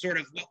sort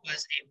of what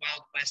was a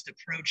Wild West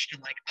approach to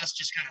like us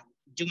just kind of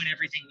doing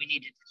everything we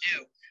needed to do.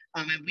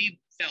 And we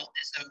felt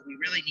as though we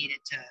really needed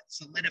to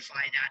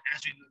solidify that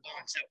as we move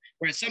on. So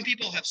whereas some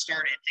people have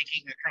started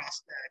thinking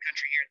across the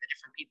country here, the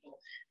different people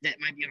that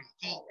might be on the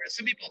call, whereas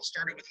some people have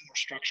started with a more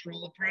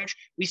structural approach,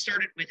 we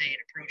started with an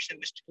approach that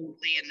was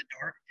totally in the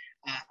dark.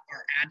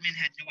 Our admin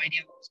had no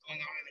idea what was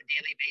going on a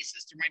daily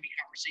basis. There might be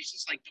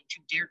conversations like, don't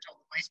you dare tell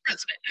the vice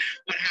president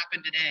what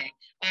happened today.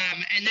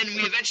 And then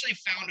we eventually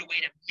found a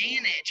way to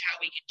manage how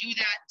we could do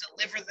that,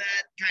 deliver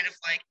that, kind of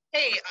like,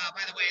 hey,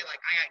 by the way, like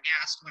I got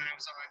gassed when I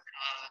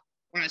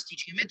was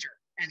teaching a midterm.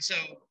 And so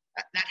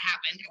that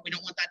happened. We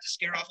don't want that to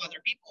scare off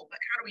other people,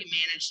 but how do we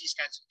manage these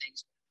kinds of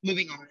things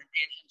moving on and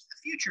into the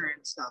future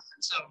and stuff?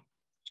 And so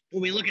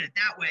when we look at it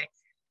that way,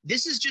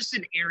 this is just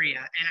an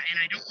area, and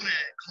I don't want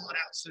to call it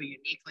out so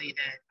uniquely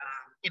that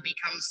it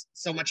becomes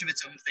so much of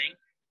its own thing.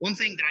 One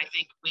thing that I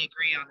think we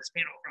agree on this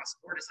panel across the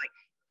board is like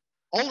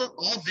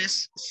all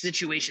this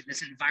situation,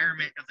 this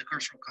environment of the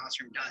carceral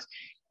classroom does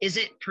is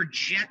it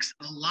projects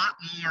a lot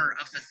more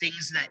of the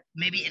things that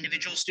maybe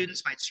individual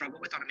students might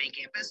struggle with on a main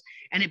campus,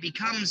 and it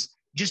becomes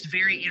just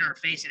very in our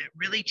face, and it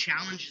really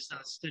challenges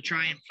us to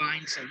try and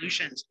find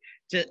solutions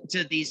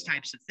to these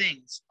types of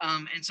things.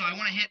 And so I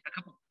want to hit a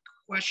couple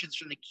questions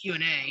from the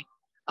Q&A.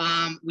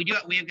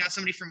 We have got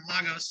somebody from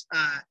Lagos,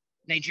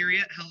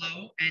 Nigeria.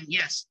 Hello, and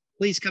yes,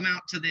 please come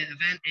out to the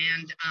event.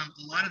 And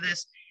a lot of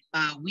this,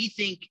 we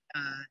think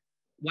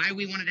why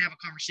we wanted to have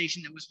a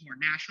conversation that was more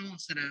national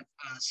instead of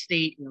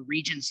state or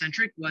region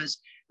centric was,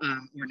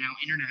 or now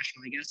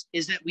international, I guess,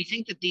 is that we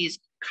think that these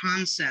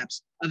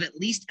concepts of at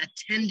least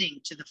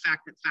attending to the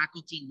fact that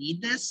faculty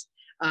need this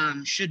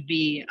should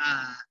be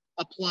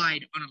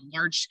applied on a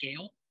large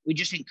scale. We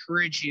just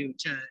encourage you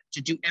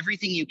to do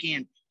everything you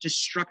can to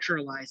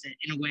structuralize it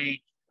in a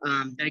way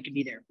that it can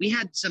be there. We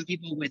had some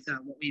people with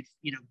what we've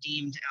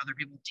deemed, other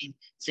people deemed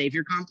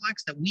savior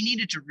complex, that we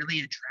needed to really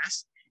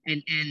address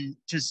and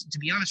to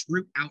be honest,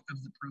 root out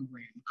of the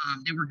program.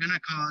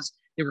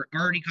 They were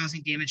already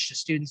causing damage to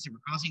students. They were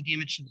causing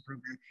damage to the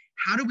program.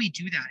 How do we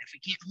do that if we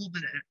can't hold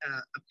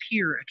a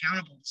peer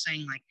accountable,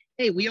 saying like,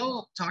 hey, we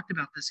all talked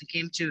about this and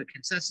came to a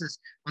consensus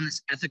on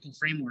this ethical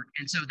framework?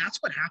 And so that's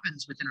what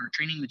happens within our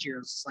training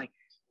materials. It's like,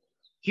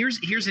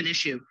 here's an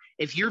issue.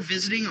 If you're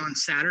visiting on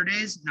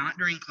Saturdays, not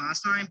during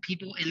class time,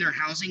 people in their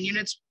housing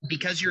units,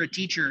 because you're a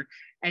teacher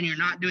and you're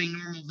not doing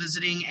normal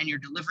visiting and you're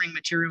delivering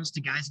materials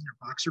to guys in their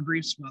boxer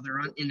briefs while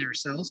they're in their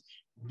cells,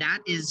 that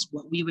is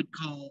what we would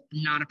call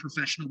not a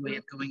professional way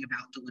of going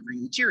about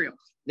delivering material.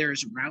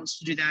 There's routes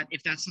to do that.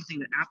 If that's something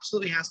that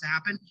absolutely has to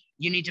happen,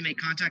 you need to make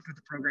contact with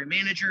the program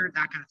manager,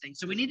 that kind of thing.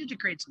 So we needed to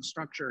create some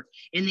structure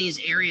in these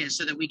areas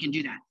so that we can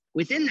do that.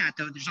 Within that,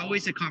 though, there's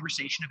always a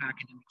conversation of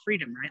academic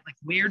freedom, right? Like,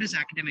 where does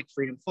academic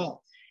freedom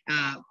fall?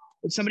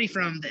 Somebody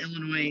from the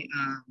Illinois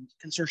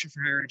Consortium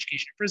for Higher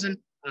Education in Prison,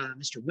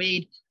 Mr.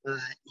 Wade,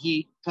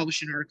 he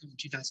published an article in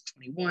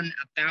 2021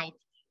 about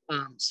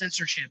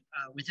censorship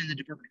within the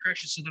Department of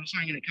Corrections. So that's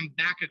why I'm going to come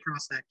back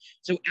across that.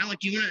 So Alec,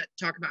 do you want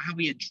to talk about how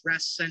we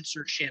address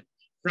censorship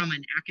from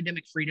an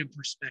academic freedom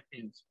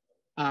perspective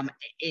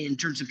in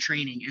terms of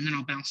training? And then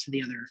I'll bounce to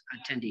the other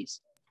attendees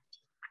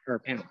or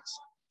panelists.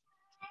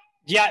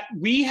 Yeah,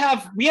 we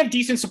have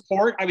decent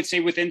support, I would say,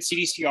 within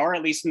CDCR,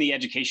 at least in the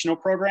educational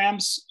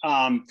programs.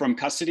 From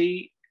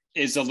custody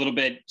is a little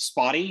bit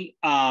spotty,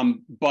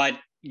 but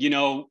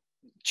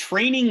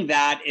training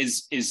that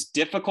is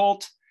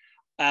difficult.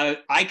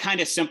 I kind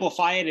of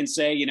simplify it and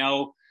say,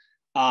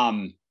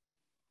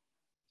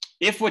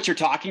 if what you're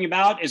talking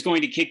about is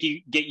going to get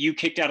you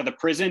kicked out of the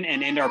prison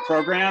and end our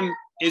program,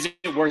 is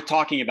it worth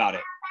talking about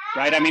it,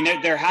 right? I mean,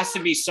 there has to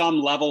be some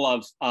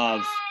level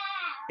of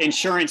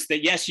insurance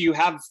that, yes, you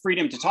have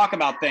freedom to talk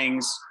about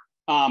things,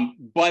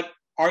 but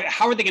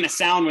how are they going to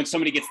sound when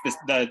somebody gets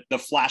the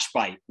flash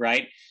bite,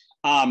 right?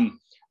 In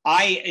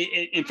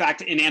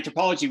fact, in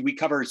anthropology, we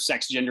cover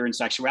sex, gender, and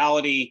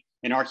sexuality.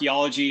 In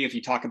archaeology, if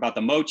you talk about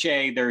the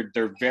Moche,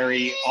 they're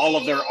very, all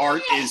of their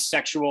art is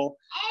sexual.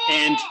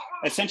 And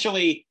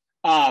essentially,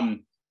 there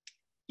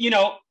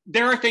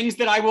are things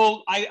that I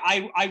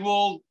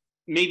will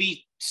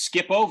maybe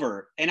skip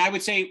over. And I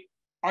would say,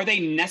 are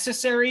they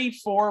necessary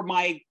for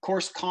my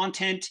course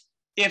content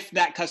if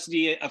that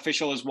custody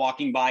official is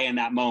walking by in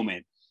that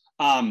moment?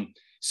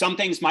 Some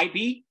things might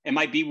be, it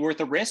might be worth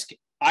a risk.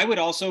 I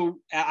also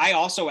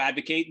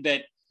advocate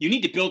that you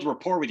need to build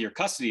rapport with your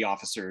custody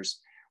officers.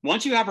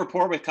 Once you have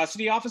rapport with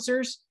custody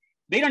officers,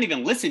 they don't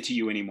even listen to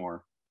you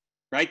anymore,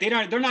 right?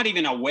 They're not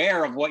even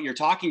aware of what you're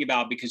talking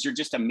about because you're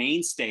just a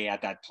mainstay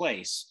at that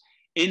place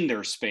in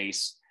their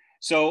space.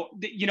 So,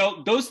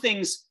 those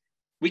things,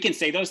 we can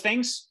say those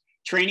things.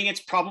 Training,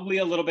 it's probably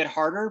a little bit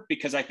harder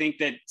because I think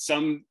that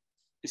some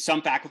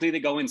faculty that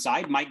go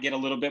inside might get a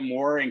little bit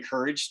more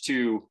encouraged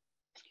to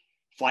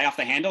fly off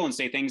the handle and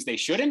say things they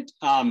shouldn't.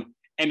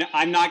 And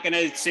I'm not going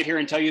to sit here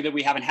and tell you that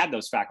we haven't had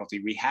those faculty.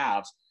 We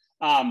have.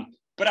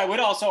 But I would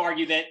also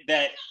argue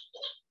that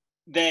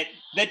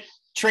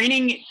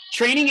training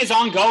is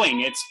ongoing.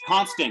 It's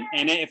constant.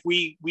 And if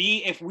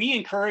we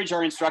encourage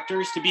our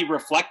instructors to be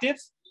reflective,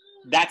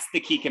 that's the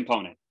key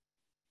component.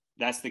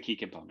 That's the key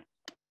component.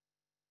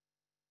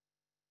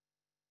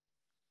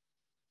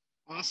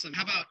 Awesome.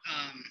 How about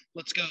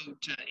let's go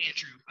to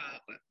Andrew.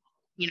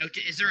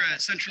 Is there a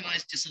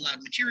centralized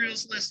disallowed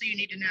materials list that you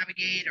need to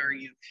navigate? Are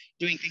you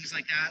doing things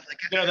like that?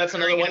 That's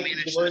another one.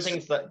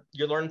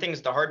 You learn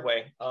things the hard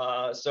way.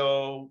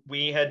 So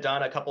we had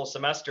done a couple of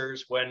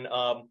semesters when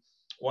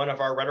one of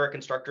our rhetoric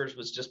instructors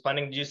was just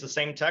planning to use the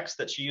same text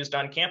that she used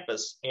on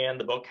campus, and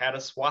the book had a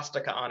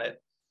swastika on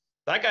it.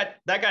 That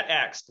got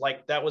axed.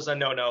 Like, that was a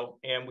no-no,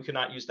 and we could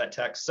not use that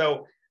text.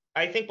 So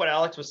I think what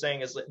Alex was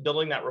saying is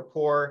building that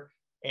rapport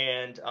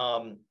and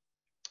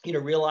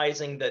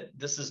realizing that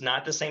this is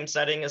not the same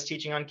setting as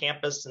teaching on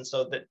campus, and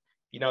so that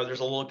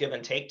there's a little give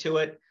and take to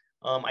it.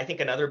 I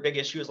think another big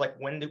issue is like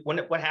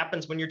what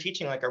happens when you're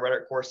teaching like a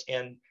rhetoric course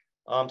and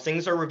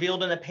things are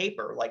revealed in a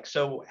paper. Like,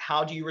 so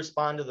how do you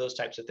respond to those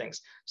types of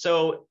things?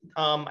 So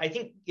I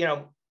think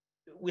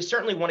we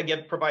certainly want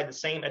to provide the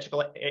same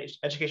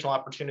educational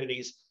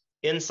opportunities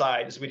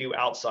inside as we do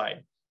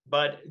outside,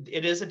 but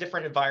it is a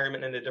different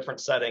environment and a different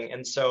setting,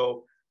 and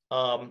so.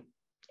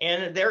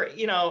 And there,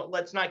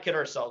 let's not kid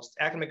ourselves.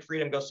 Academic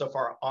freedom goes so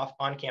far off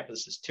on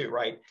campuses too,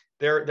 right?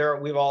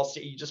 We've all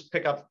seen. You just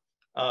pick up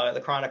the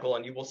Chronicle,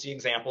 and you will see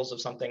examples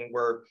of something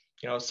where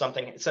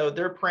something. So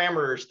there are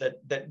parameters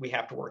that we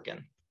have to work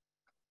in.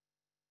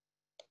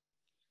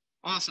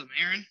 Awesome,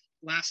 Aaron.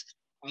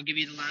 I'll give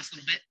you the last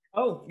little bit.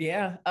 Oh,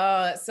 yeah.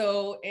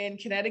 So in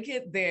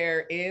Connecticut,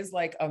 there is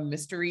like a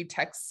mystery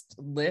text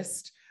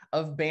list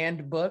of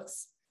banned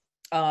books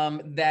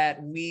that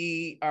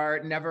we are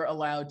never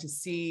allowed to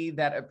see,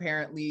 that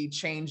apparently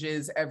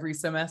changes every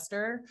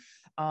semester.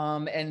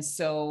 And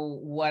so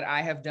what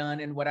I have done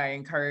and what I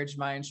encourage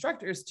my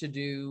instructors to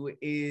do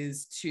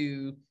is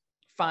to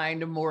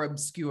find more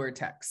obscure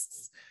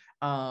texts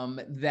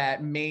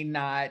that may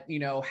not,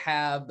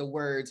 have the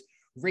words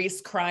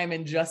race, crime,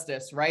 and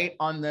justice right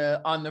on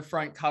the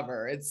front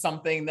cover. It's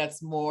something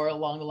that's more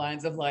along the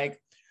lines of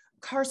like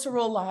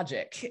carceral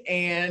logic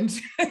and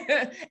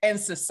and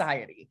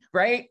society,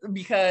 right?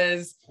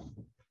 Because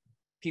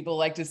people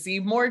like to see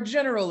more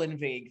general and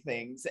vague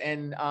things.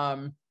 And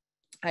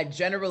I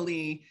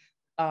generally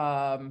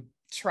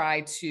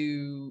try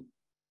to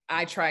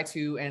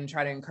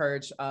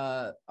encourage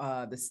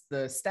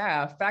the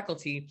staff,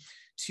 faculty,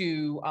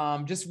 to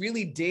just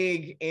really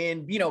dig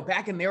in,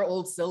 back in their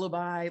old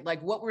syllabi,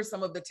 like what were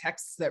some of the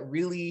texts that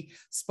really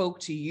spoke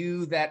to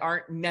you that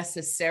aren't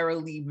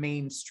necessarily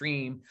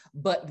mainstream,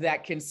 but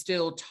that can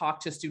still talk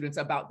to students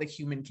about the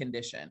human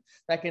condition,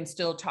 that can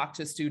still talk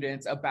to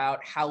students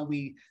about how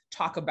we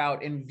talk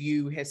about and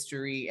view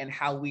history and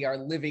how we are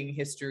living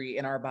history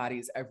in our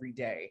bodies every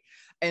day.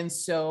 And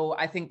so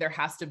I think there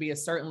has to be a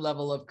certain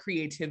level of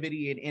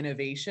creativity and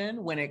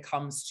innovation when it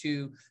comes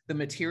to the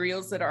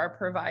materials that are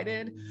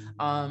provided,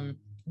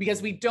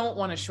 because we don't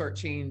want to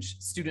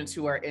shortchange students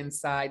who are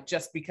inside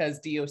just because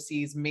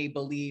DOCs may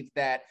believe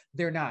that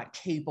they're not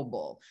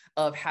capable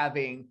of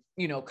having,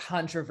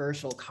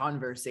 controversial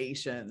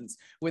conversations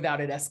without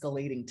it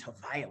escalating to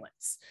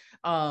violence.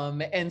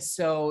 And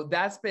so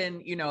that's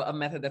been, a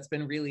method that's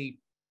been really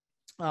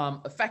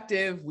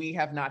effective. We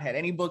have not had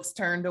any books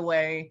turned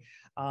away.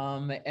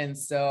 And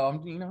so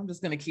I'm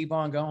just going to keep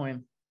on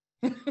going.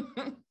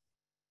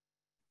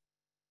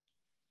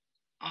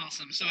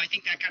 Awesome. So I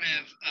think that kind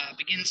of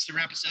begins to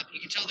wrap us up.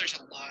 You can tell there's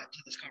a lot to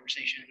this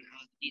conversation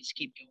that needs to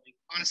keep going.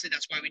 Honestly,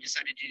 that's why we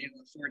decided to do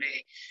a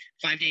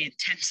 5-day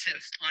intensive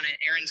on it.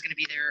 Aaron's going to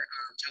be there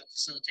to help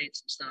facilitate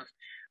some stuff.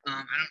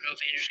 I don't know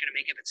if Andrew's going to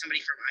make it, but somebody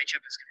from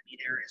ICHEP is going to be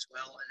there as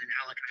well. And then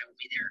Alec and I will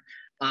be there,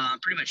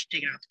 pretty much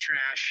taking out the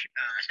trash.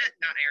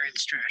 Not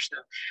Aaron's trash,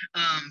 though.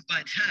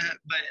 But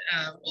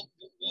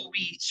we'll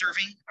be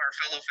serving our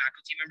fellow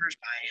faculty members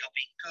by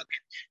helping cook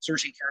and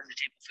sourcing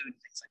farm-to-table food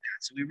and things like that.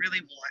 So we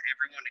really want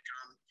everyone to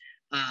come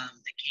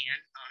that can,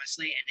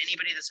 honestly, and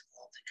anybody that's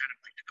involved in kind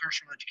of like the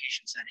carceral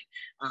education setting.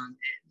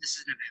 This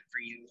is an event for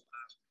you.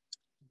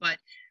 But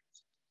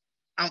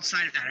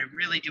outside of that, I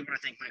really do want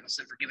to thank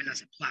Michelson for giving us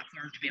a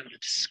platform to be able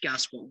to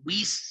discuss what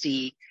we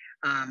see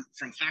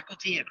from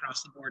faculty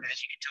across the board. As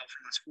you can tell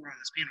from us four on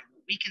this panel,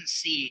 what we can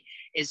see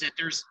is that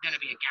there's going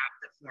to be a gap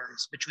that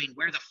forms between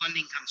where the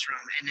funding comes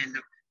from and then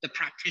the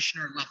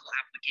practitioner level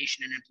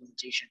application and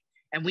implementation.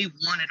 And we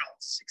want it all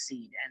to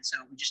succeed. And so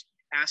we just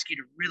ask you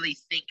to really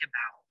think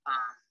about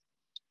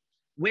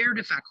where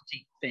do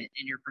faculty fit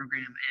in your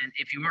program? And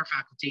if you are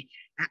faculty,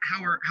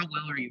 how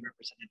well are you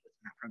represented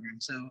within that program?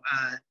 So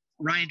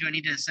Ryan, do I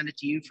need to send it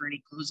to you for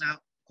any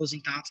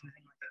closing thoughts,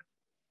 anything like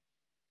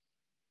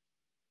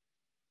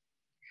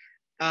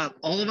that?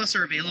 All of us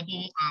are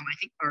available. I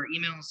think our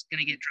email is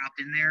going to get dropped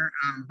in there,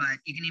 but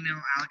you can email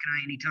Alec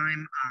and I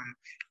anytime,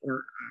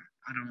 or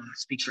I don't want to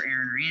speak for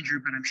Aaron or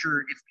Andrew, but I'm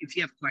sure if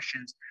you have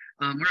questions,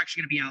 we're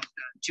actually going to be out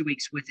 2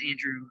 weeks with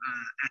Andrew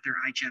at their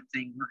ICHEP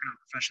thing, working on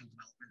professional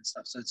development and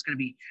stuff. So it's going to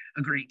be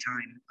a great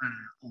time.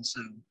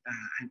 Also,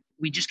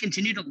 we just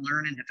continue to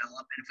learn and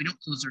develop. And if we don't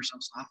close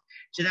ourselves off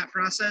to that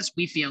process,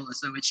 we feel as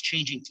though it's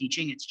changing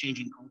teaching, it's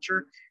changing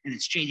culture, and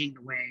it's changing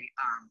the way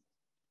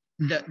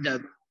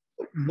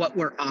what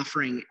we're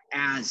offering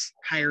as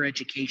higher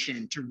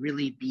education to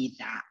really be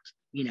that,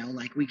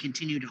 like we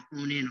continue to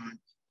hone in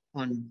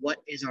on what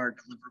is our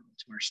deliverable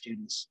to our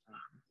students.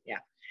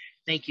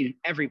 Thank you,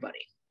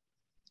 everybody.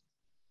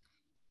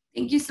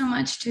 Thank you so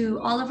much to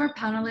all of our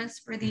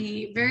panelists for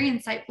the very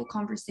insightful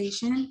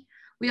conversation.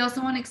 We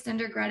also want to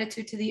extend our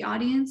gratitude to the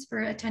audience for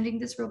attending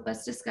this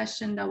robust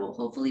discussion that will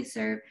hopefully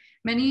serve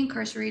many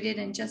incarcerated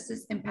and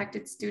justice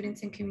impacted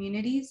students and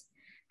communities.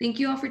 Thank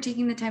you all for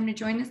taking the time to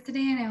join us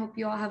today, and I hope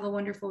you all have a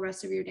wonderful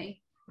rest of your day.